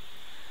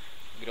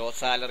ഗ്രോസ്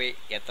സാലറി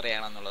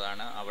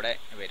എത്രയാണെന്നുള്ളതാണ് അവിടെ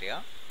വരിക.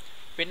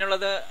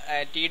 പിന്നുള്ളത്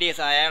TDS,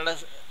 അയാളുടെ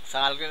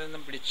സാലറിയിൽ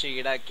നിന്നും പിടിച്ച്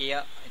ഈടാക്കിയ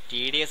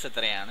TDS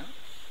എത്രയാണ്.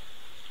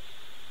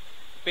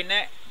 പിന്നെ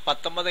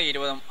 19,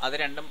 20 അത്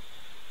രണ്ടും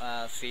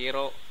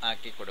 0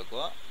 ആക്കി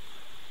കൊടുക്കുക.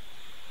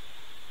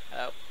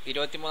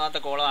 23-ാമത്തെ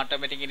കോളം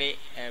ഓട്ടോമാറ്റിക്കലി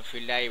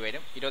ഫില്ലായി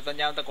വരും.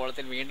 25-ാമത്തെ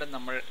കോളത്തിൽ വീണ്ടും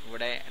നമ്മൾ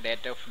ഇവിടെ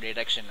ഡേറ്റ് ഓഫ്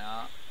ഡിഡക്ഷൻ, ആ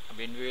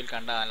വിൻവ്യൂവിൽ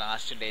കണ്ട ആ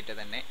ലാസ്റ്റ് ഡേറ്റ്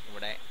തന്നെ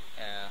ഇവിടെ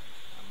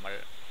നമ്മൾ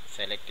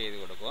സെലക്ട് ചെയ്ത്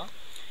കൊടുക്കുക.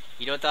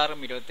 26-ഉം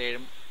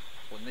 27-ഉം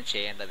ഒന്നും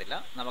ചെയ്യേണ്ടതില്ല.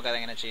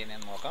 നമുക്കതെങ്ങനെ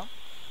ചെയ്യുന്നതെന്ന് നോക്കാം.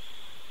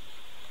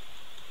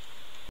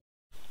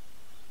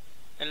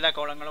 എല്ലാ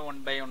കോളങ്ങളും 1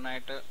 by 1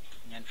 ആയിട്ട്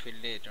ഞാൻ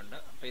ഫില്ല് ചെയ്തിട്ടുണ്ട്.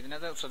 അപ്പോൾ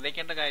ഇതിനകത്ത്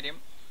ശ്രദ്ധിക്കേണ്ട കാര്യം,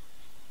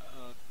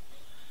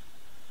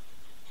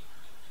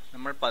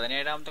 നമ്മൾ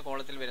 17-ാമത്തെ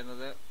കോളത്തിൽ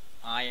വരുന്നത്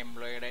ആ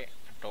എംപ്ലോയിയുടെ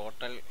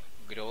ടോട്ടൽ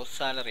ഗ്രോസ്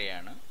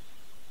സാലറിയാണ്.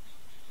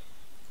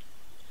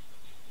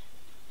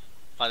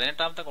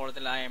 18-ാമത്തെ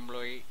കോളത്തിൽ ആ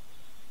എംപ്ലോയി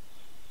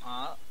ആ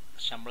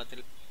ശമ്പളത്തിൽ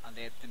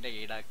അദ്ദേഹത്തിൻ്റെ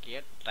ഈടാക്കിയ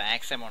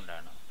ടാക്സ് എമൗണ്ട്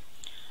ആണ്.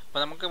 അപ്പോൾ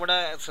നമുക്കിവിടെ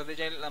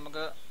ശ്രദ്ധിച്ചാൽ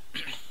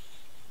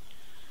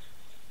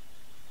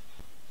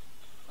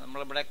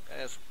നമ്മളിവിടെ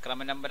ക്രമ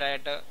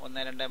നമ്പറായിട്ട് 1,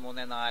 2,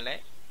 3, 4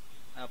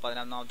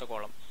 11-ാമത്തെ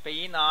കോളം. ഇപ്പോൾ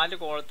ഈ 4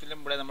 കോളത്തിലും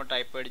ഇവിടെ നമ്മൾ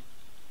ടൈപ്പ്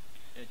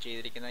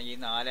ചെയ്തിരിക്കുന്ന ഈ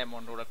 4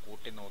 എമൗണ്ട് കൂടെ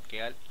കൂട്ടി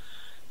നോക്കിയാൽ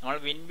നമ്മൾ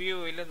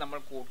വിൻവ്യൂവിൽ നമ്മൾ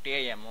കൂട്ടിയ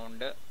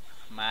എമൗണ്ട്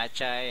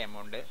മാച്ചായ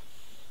എമൗണ്ട്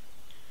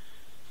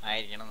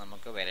ആയിരിക്കണം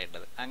നമുക്ക്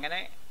വരേണ്ടത്. അങ്ങനെ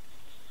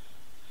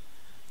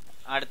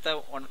അടുത്ത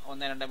 1,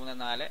 2, 3,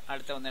 4,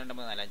 അടുത്ത 1, 2,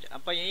 3, 4, 5.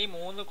 അപ്പോൾ ഈ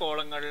 3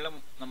 കോളങ്ങളിലും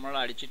നമ്മൾ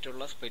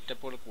അടിച്ചിട്ടുള്ള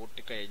സ്പ്ലിറ്റപ്പുകൾ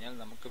കൂട്ടിക്കഴിഞ്ഞാൽ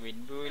നമുക്ക്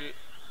വിൻവ്യൂവിൽ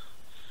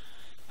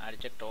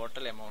അടിച്ച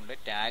ടോട്ടൽ എമൗണ്ട്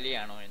ടാലി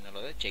ആണോ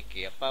എന്നുള്ളത് ചെക്ക്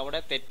ചെയ്യുക. അപ്പോൾ അവിടെ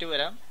തെറ്റ്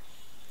വരാം,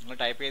 നിങ്ങൾ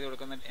ടൈപ്പ് ചെയ്ത്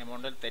കൊടുക്കുന്ന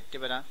എമൗണ്ടിൽ തെറ്റ്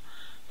വരാം.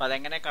 അപ്പോൾ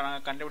അതെങ്ങനെ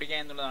കണ്ടുപിടിക്കുക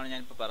എന്നുള്ളതാണ്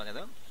ഞാനിപ്പോൾ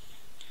പറഞ്ഞത്.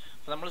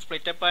 അപ്പോൾ നമ്മൾ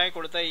സ്പ്ലിറ്റപ്പായി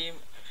കൊടുത്ത ഈ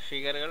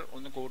ഫിഗറുകൾ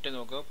ഒന്ന് കൂട്ടി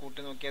നോക്കുക. കൂട്ടി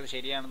നോക്കിയത്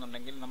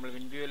ശരിയാണെന്നുണ്ടെങ്കിൽ നമ്മൾ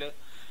വിൻവ്യൂവിൽ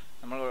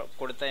നമ്മൾ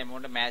കൊടുത്ത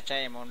എമൗണ്ട്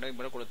മാച്ചായ എമൗണ്ട്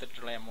ഇവിടെ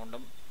കൊടുത്തിട്ടുള്ള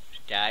എമൗണ്ടും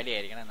ടാലി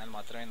ആയിരിക്കണം. എന്നാൽ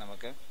മാത്രമേ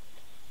നമുക്ക്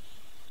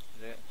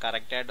ഇത്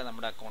കറക്റ്റായിട്ട്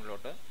നമ്മുടെ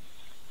അക്കൗണ്ടിലോട്ട്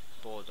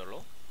പോകത്തുള്ളൂ.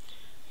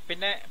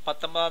 പിന്നെ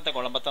 19-ാമത്തെ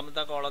കോളം,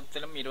 19-ാമത്തെ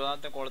കോളത്തിലും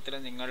 20-ാമത്തെ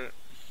കോളത്തിലും നിങ്ങൾ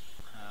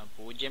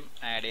 0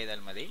 ആഡ് ചെയ്താൽ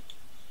മതി.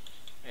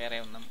 വേറെ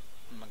ഒന്നും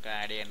നമുക്ക്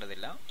ആഡ്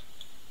ചെയ്യേണ്ടതില്ല.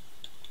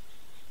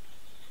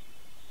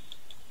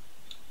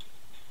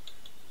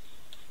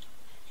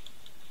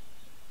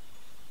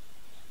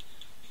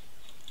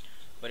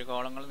 ഒരു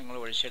കോളങ്ങൾ നിങ്ങൾ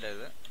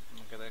ഒഴിച്ചിടരുത്,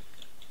 നമുക്കത്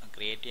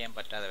ക്രിയേറ്റ് ചെയ്യാൻ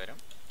പറ്റാതെ വരും.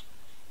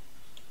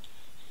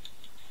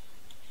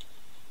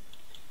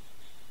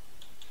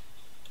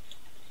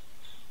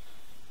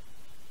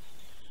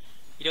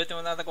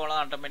 ഇരുപത്തിമൂന്നാമത്തെ കോളം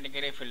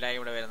ഓട്ടോമാറ്റിക്കലി ഫില്ലായി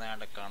ഇവിടെ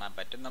വരുന്നതായിട്ട് കാണാൻ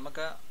പറ്റും.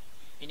 നമുക്ക്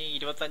ഇനി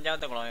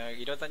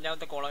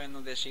 25-ാമത്തെ കോളം എന്ന്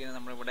ഉദ്ദേശിക്കുന്നത്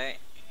നമ്മളിവിടെ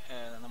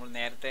നമ്മൾ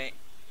നേരത്തെ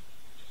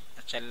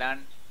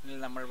ചെല്ലാനിൽ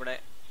നമ്മളിവിടെ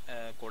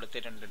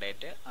കൊടുത്തിട്ടുണ്ട്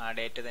ഡേറ്റ്. ആ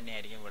ഡേറ്റ്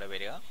തന്നെയായിരിക്കും ഇവിടെ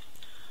വരിക.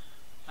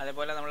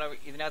 അതേപോലെ നമ്മൾ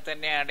ഇതിനകത്ത്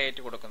തന്നെ ആ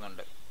ഡേറ്റ്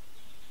കൊടുക്കുന്നുണ്ട്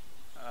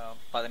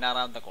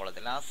 16-ാമത്തെ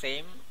കോളത്തിൽ. ആ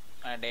സെയിം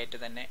ഡേറ്റ്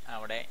തന്നെ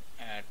അവിടെ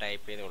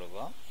ടൈപ്പ് ചെയ്ത്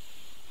കൊടുക്കുക.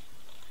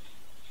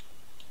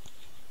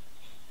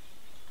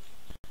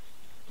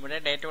 ഇവിടെ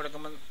ഡേറ്റ്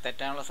കൊടുക്കുമ്പോൾ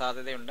തെറ്റാനുള്ള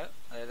സാധ്യതയുണ്ട്.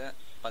 അതായത്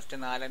ഫസ്റ്റ്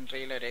 4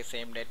 എൻട്രിയിൽ ഒരേ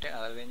സെയിം ഡേറ്റ്,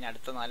 അത് കഴിഞ്ഞ്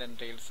അടുത്ത 4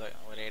 എൻട്രിയിൽ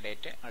ഒരേ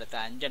ഡേറ്റ്, അടുത്ത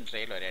 5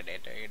 എൻട്രിയിൽ ഒരേ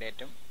ഡേറ്റ്. ഈ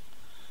ഡേറ്റും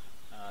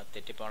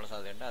തെറ്റിപ്പോകാനുള്ള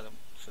സാധ്യതയുണ്ട്, അതും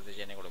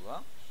ശ്രദ്ധിച്ച് തന്നെ കൊടുക്കുക.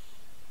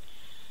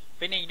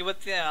 പിന്നെ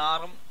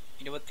 26-ഉം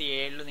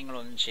 27-ലും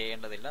നിങ്ങളൊന്നും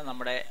ചെയ്യേണ്ടതില്ല.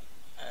 നമ്മുടെ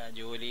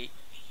ജോലി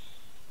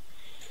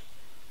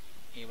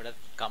ഇവിടെ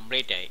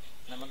കംപ്ലീറ്റ് ആയി.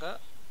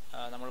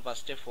 നമ്മൾ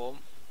ഫസ്റ്റ് ഫോം,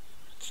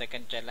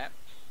 സെക്കൻഡ് ചെല്ലാൻ,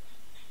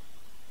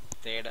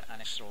 തേർഡ്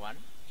അനക്സ്റ്റർ 1,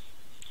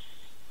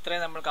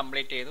 ഇത്രയും നമ്മൾ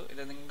കംപ്ലീറ്റ് ചെയ്തു.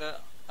 ഇത് നിങ്ങൾക്ക്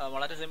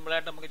വളരെ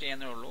സിമ്പിളായിട്ട് നമുക്ക്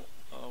ചെയ്യാനേ ഉള്ളൂ.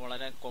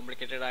 വളരെ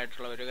കോംപ്ലിക്കേറ്റഡ്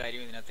ആയിട്ടുള്ള ഒരു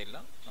കാര്യം ഇതിനകത്തില്ല.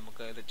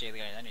 നമുക്ക് ഇത് ചെയ്ത്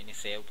കഴിഞ്ഞാൽ ഇനി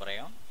സേവ്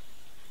പറയാം.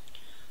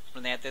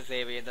 നമ്മൾ നേരത്തെ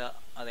സേവ് ചെയ്ത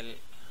അതിൽ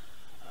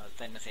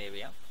തന്നെ സേവ്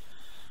ചെയ്യാം.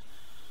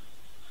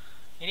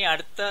 ഇനി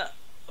അടുത്ത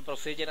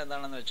പ്രൊസീജിയർ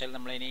എന്താണെന്ന് വെച്ചാൽ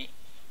നമ്മളിനി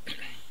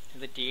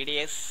ഇത്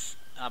TDS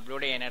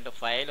അപ്ലോഡ് ചെയ്യാനായിട്ട്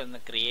ഫയൽ ഒന്ന്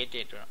ക്രിയേറ്റ്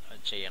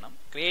ചെയ്യണം.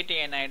 ക്രിയേറ്റ്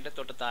ചെയ്യാനായിട്ട്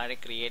തൊട്ട് താഴെ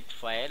ക്രിയേറ്റ്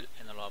ഫയൽ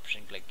എന്നുള്ള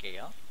ഓപ്ഷൻ ക്ലിക്ക്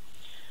ചെയ്യുക.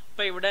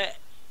 അപ്പോൾ ഇവിടെ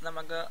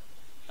നമുക്ക്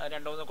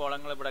രണ്ട് മൂന്ന്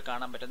കോളങ്ങൾ ഇവിടെ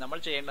കാണാൻ പറ്റും. നമ്മൾ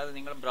ചെയ്യേണ്ടത്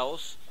നിങ്ങൾ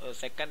ബ്രൗസ്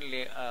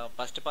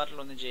ഫസ്റ്റ്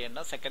പാർട്ടിലൊന്നും ചെയ്യേണ്ട,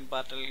 സെക്കൻഡ്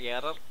പാർട്ടിൽ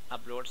എറർ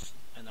അപ്ലോഡ്സ്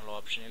എന്നുള്ള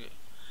ഓപ്ഷനിൽ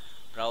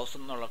ബ്രൗസ്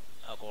എന്നുള്ള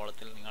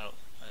കോളത്തിൽ നിങ്ങൾ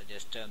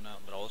ജസ്റ്റ് ഒന്ന്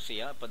ബ്രൗസ്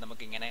ചെയ്യുക. അപ്പം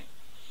നമുക്കിങ്ങനെ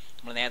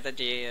നമ്മൾ നേരത്തെ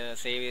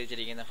സേവ്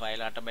ചെയ്തിരിക്കുന്ന ഫയൽ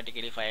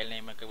ഓട്ടോമാറ്റിക്കലി ഫയൽ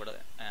നെയിമൊക്കെ ഇവിടെ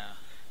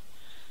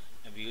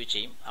വ്യൂ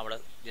ചെയ്യും. അവിടെ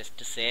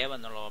ജസ്റ്റ് സേവ്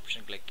എന്നുള്ള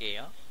ഓപ്ഷൻ ക്ലിക്ക്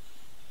ചെയ്യുക.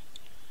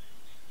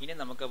 ഇനി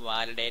നമുക്ക്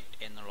വാലിഡേറ്റ്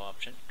എന്നുള്ള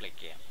ഓപ്ഷൻ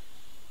ക്ലിക്ക് ചെയ്യാം.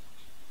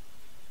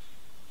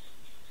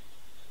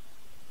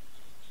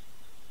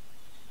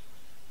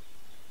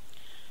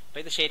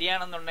 അപ്പോൾ ഇത്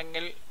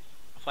ശരിയാണെന്നുണ്ടെങ്കിൽ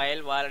ഫയൽ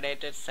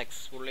വാലിഡേറ്റഡ്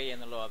സക്സസ്ഫുള്ളി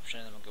എന്നുള്ള ഓപ്ഷൻ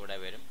നമുക്കിവിടെ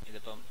വരും.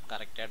 ഇതിപ്പം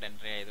കറക്റ്റായിട്ട്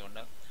എൻട്രി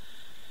ആയതുകൊണ്ട്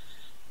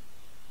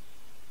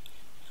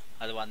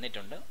അത്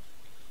വന്നിട്ടുണ്ട്.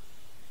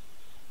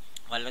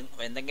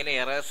 എന്തെങ്കിലും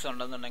എറേഴ്സ്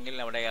ഉണ്ടെന്നുണ്ടെങ്കിൽ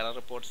അവിടെ എറർ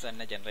റിപ്പോർട്ട്സ്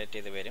തന്നെ ജനറേറ്റ്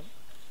ചെയ്ത് വരും.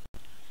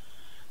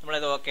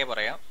 നമ്മളിത് ഓക്കെ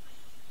പറയാം.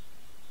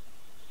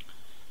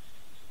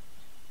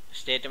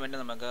 സ്റ്റേറ്റ്മെൻറ്റ്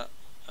നമുക്ക്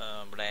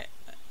ഇവിടെ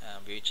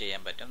വ്യൂ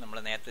ചെയ്യാൻ പറ്റും. നമ്മൾ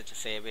നേരത്തെ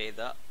സേവ്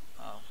ചെയ്ത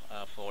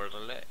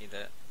ഫോൾഡറിൽ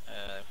ഇത്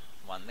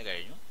വന്നു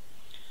കഴിഞ്ഞു.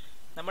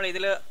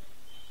 നമ്മളിതിൽ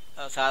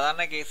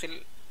സാധാരണ കേസിൽ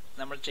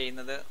നമ്മൾ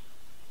ചെയ്യുന്നത്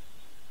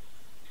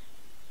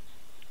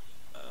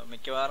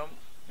മിക്കവാറും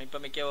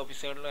ഇപ്പം മിക്ക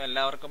ഓഫീസുകളിലും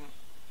എല്ലാവർക്കും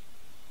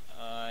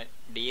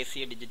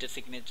DSC ഡിജിറ്റൽ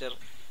സിഗ്നേച്ചർ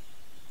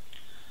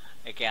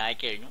ഒക്കെ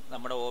ആയിക്കഴിഞ്ഞു.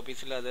 നമ്മുടെ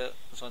ഓഫീസിൽ അത്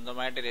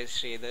സ്വന്തമായിട്ട്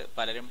രജിസ്റ്റർ ചെയ്ത്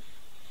പലരും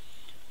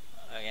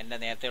എൻ്റെ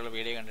നേരത്തെയുള്ള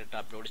വീഡിയോ കണ്ടിട്ട്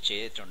അപ്ലോഡ്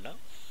ചെയ്തിട്ടുണ്ട്.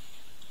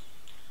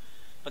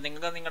 അപ്പം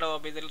നിങ്ങൾക്ക് നിങ്ങളുടെ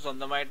ഓഫീസിൽ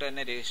സ്വന്തമായിട്ട്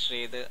തന്നെ രജിസ്റ്റർ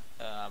ചെയ്ത്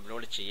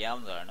അപ്ലോഡ്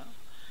ചെയ്യാവുന്നതാണ്.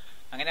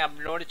 അങ്ങനെ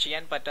അപ്ലോഡ്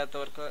ചെയ്യാൻ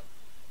പറ്റാത്തവർക്ക്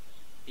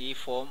ഈ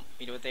ഫോം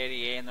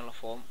 27A എന്നുള്ള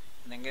ഫോം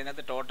നിങ്ങൾക്ക്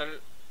ഇതിനകത്ത് ടോട്ടൽ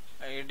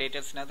ഈ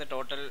ഡീറ്റെയിൽസിനകത്ത്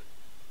ടോട്ടൽ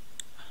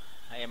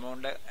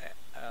എമൗണ്ട്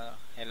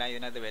എല്ലാം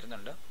ഇതിനകത്ത്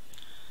വരുന്നുണ്ട്.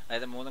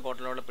 അതായത് 3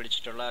 ക്വാർട്ടറുകൾ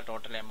പിടിച്ചിട്ടുള്ള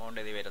ടോട്ടൽ എമൗണ്ട്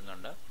ഇത്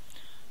വരുന്നുണ്ട്.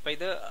 അപ്പോൾ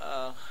ഇത്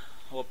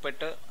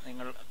ഒപ്പിട്ട്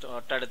നിങ്ങൾ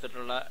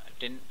തൊട്ടടുത്തിട്ടുള്ള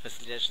ടിൻ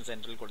ഫെസിലിറ്റേഷൻ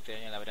സെൻറ്ററിൽ കൊടുത്തു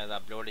കഴിഞ്ഞാൽ അവരത്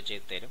അപ്ലോഡ്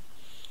ചെയ്ത് തരും.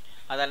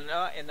 അതല്ല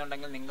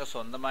എന്നുണ്ടെങ്കിൽ നിങ്ങൾക്ക്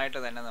സ്വന്തമായിട്ട്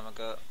തന്നെ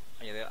നമുക്ക്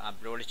ഇത്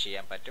അപ്ലോഡ്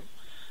ചെയ്യാൻ പറ്റും.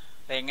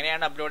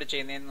 എങ്ങനെയാണ് അപ്ലോഡ്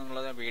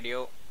ചെയ്യുന്നതെന്നുള്ളത് വീഡിയോ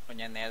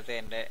ഞാൻ നേരത്തെ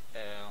എൻ്റെ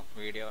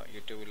വീഡിയോ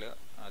യൂട്യൂബിൽ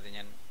അത്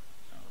ഞാൻ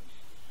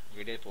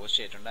വീഡിയോ പോസ്റ്റ്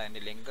ചെയ്തിട്ടുണ്ട്.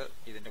 അതിൻ്റെ ലിങ്ക്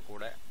ഇതിൻ്റെ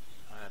കൂടെ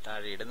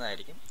താഴെ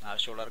ഇടുന്നതായിരിക്കും.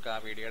 ആവശ്യമുള്ളവർക്ക് ആ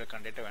വീഡിയോ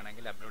കണ്ടിട്ട്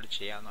വേണമെങ്കിൽ അപ്ലോഡ്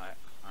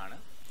ചെയ്യാവുന്നതാണ്.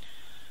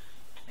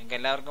 നിങ്ങൾക്ക്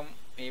എല്ലാവർക്കും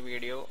ഈ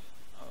വീഡിയോ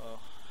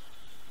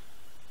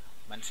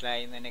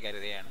മനസ്സിലായി എന്ന് തന്നെ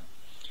കരുതുകയാണ്.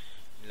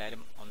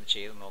 എല്ലാവരും ഒന്ന്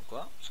ചെയ്ത്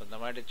നോക്കുക,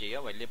 സ്വന്തമായിട്ട്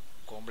ചെയ്യുക. വലിയ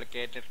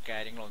കോംപ്ലിക്കേറ്റഡ്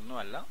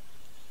കാര്യങ്ങളൊന്നുമല്ല.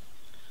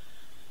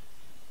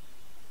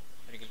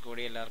 ഒരിക്കൽ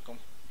കൂടി എല്ലാവർക്കും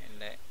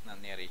എൻ്റെ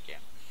നന്ദി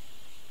അറിയിക്കുകയാണ്.